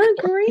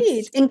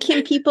 Great. And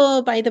can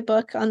people buy the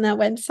book on that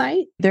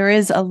website? There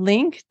is a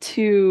link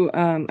to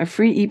a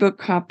free ebook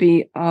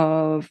copy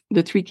of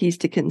The 3 Keys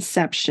to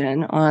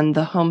Conception on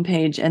the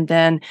homepage. And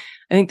then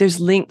I think there's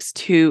links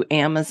to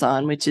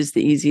Amazon, which is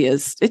the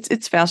easiest.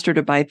 It's faster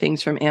to buy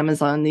things from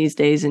Amazon these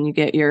days, and you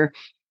get your,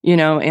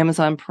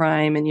 Amazon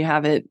Prime, and you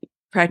have it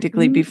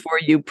practically before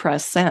you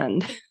press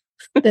send.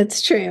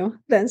 That's true.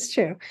 That's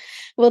true.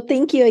 Well,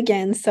 thank you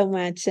again so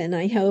much. And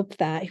I hope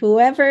that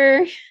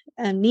whoever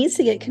needs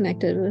to get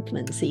connected with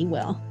Lynsi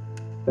will.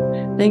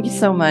 Thank you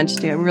so much,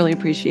 dear. I really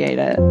appreciate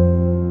it.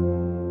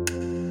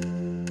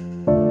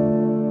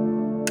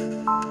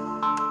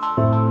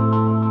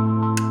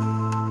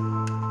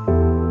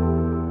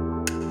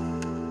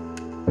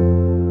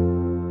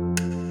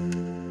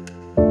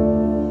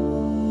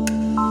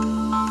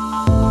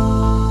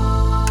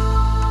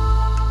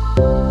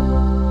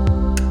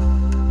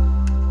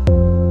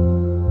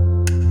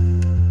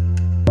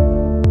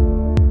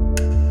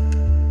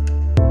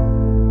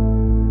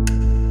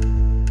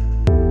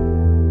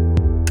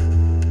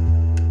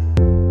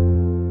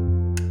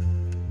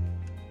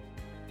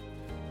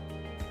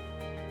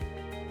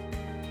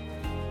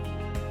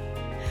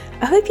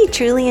 I hope you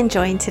truly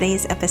enjoyed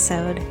today's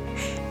episode.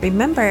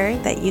 Remember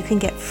that you can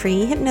get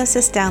free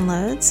hypnosis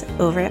downloads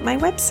over at my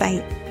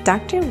website,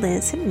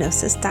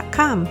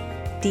 drlizhypnosis.com,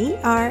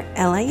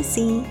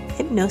 DRLIZ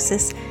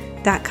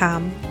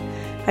hypnosis.com.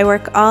 I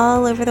work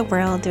all over the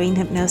world doing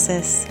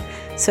hypnosis.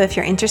 So if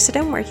you're interested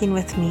in working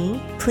with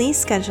me, please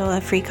schedule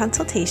a free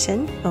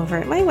consultation over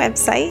at my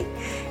website,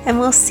 and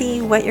we'll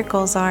see what your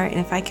goals are and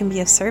if I can be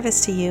of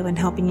service to you in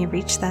helping you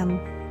reach them.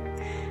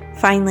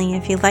 Finally,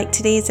 if you liked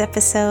today's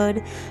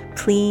episode,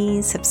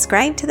 please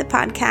subscribe to the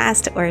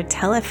podcast or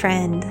tell a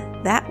friend.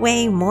 That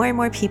way, more and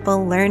more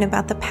people learn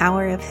about the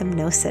power of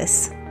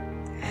hypnosis.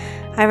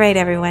 All right,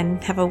 everyone,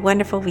 have a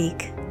wonderful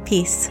week.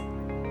 Peace.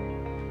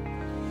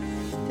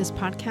 This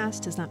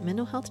podcast is not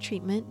mental health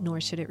treatment,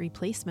 nor should it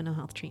replace mental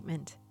health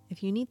treatment.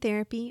 If you need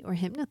therapy or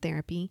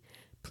hypnotherapy,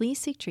 please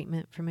seek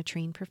treatment from a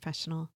trained professional.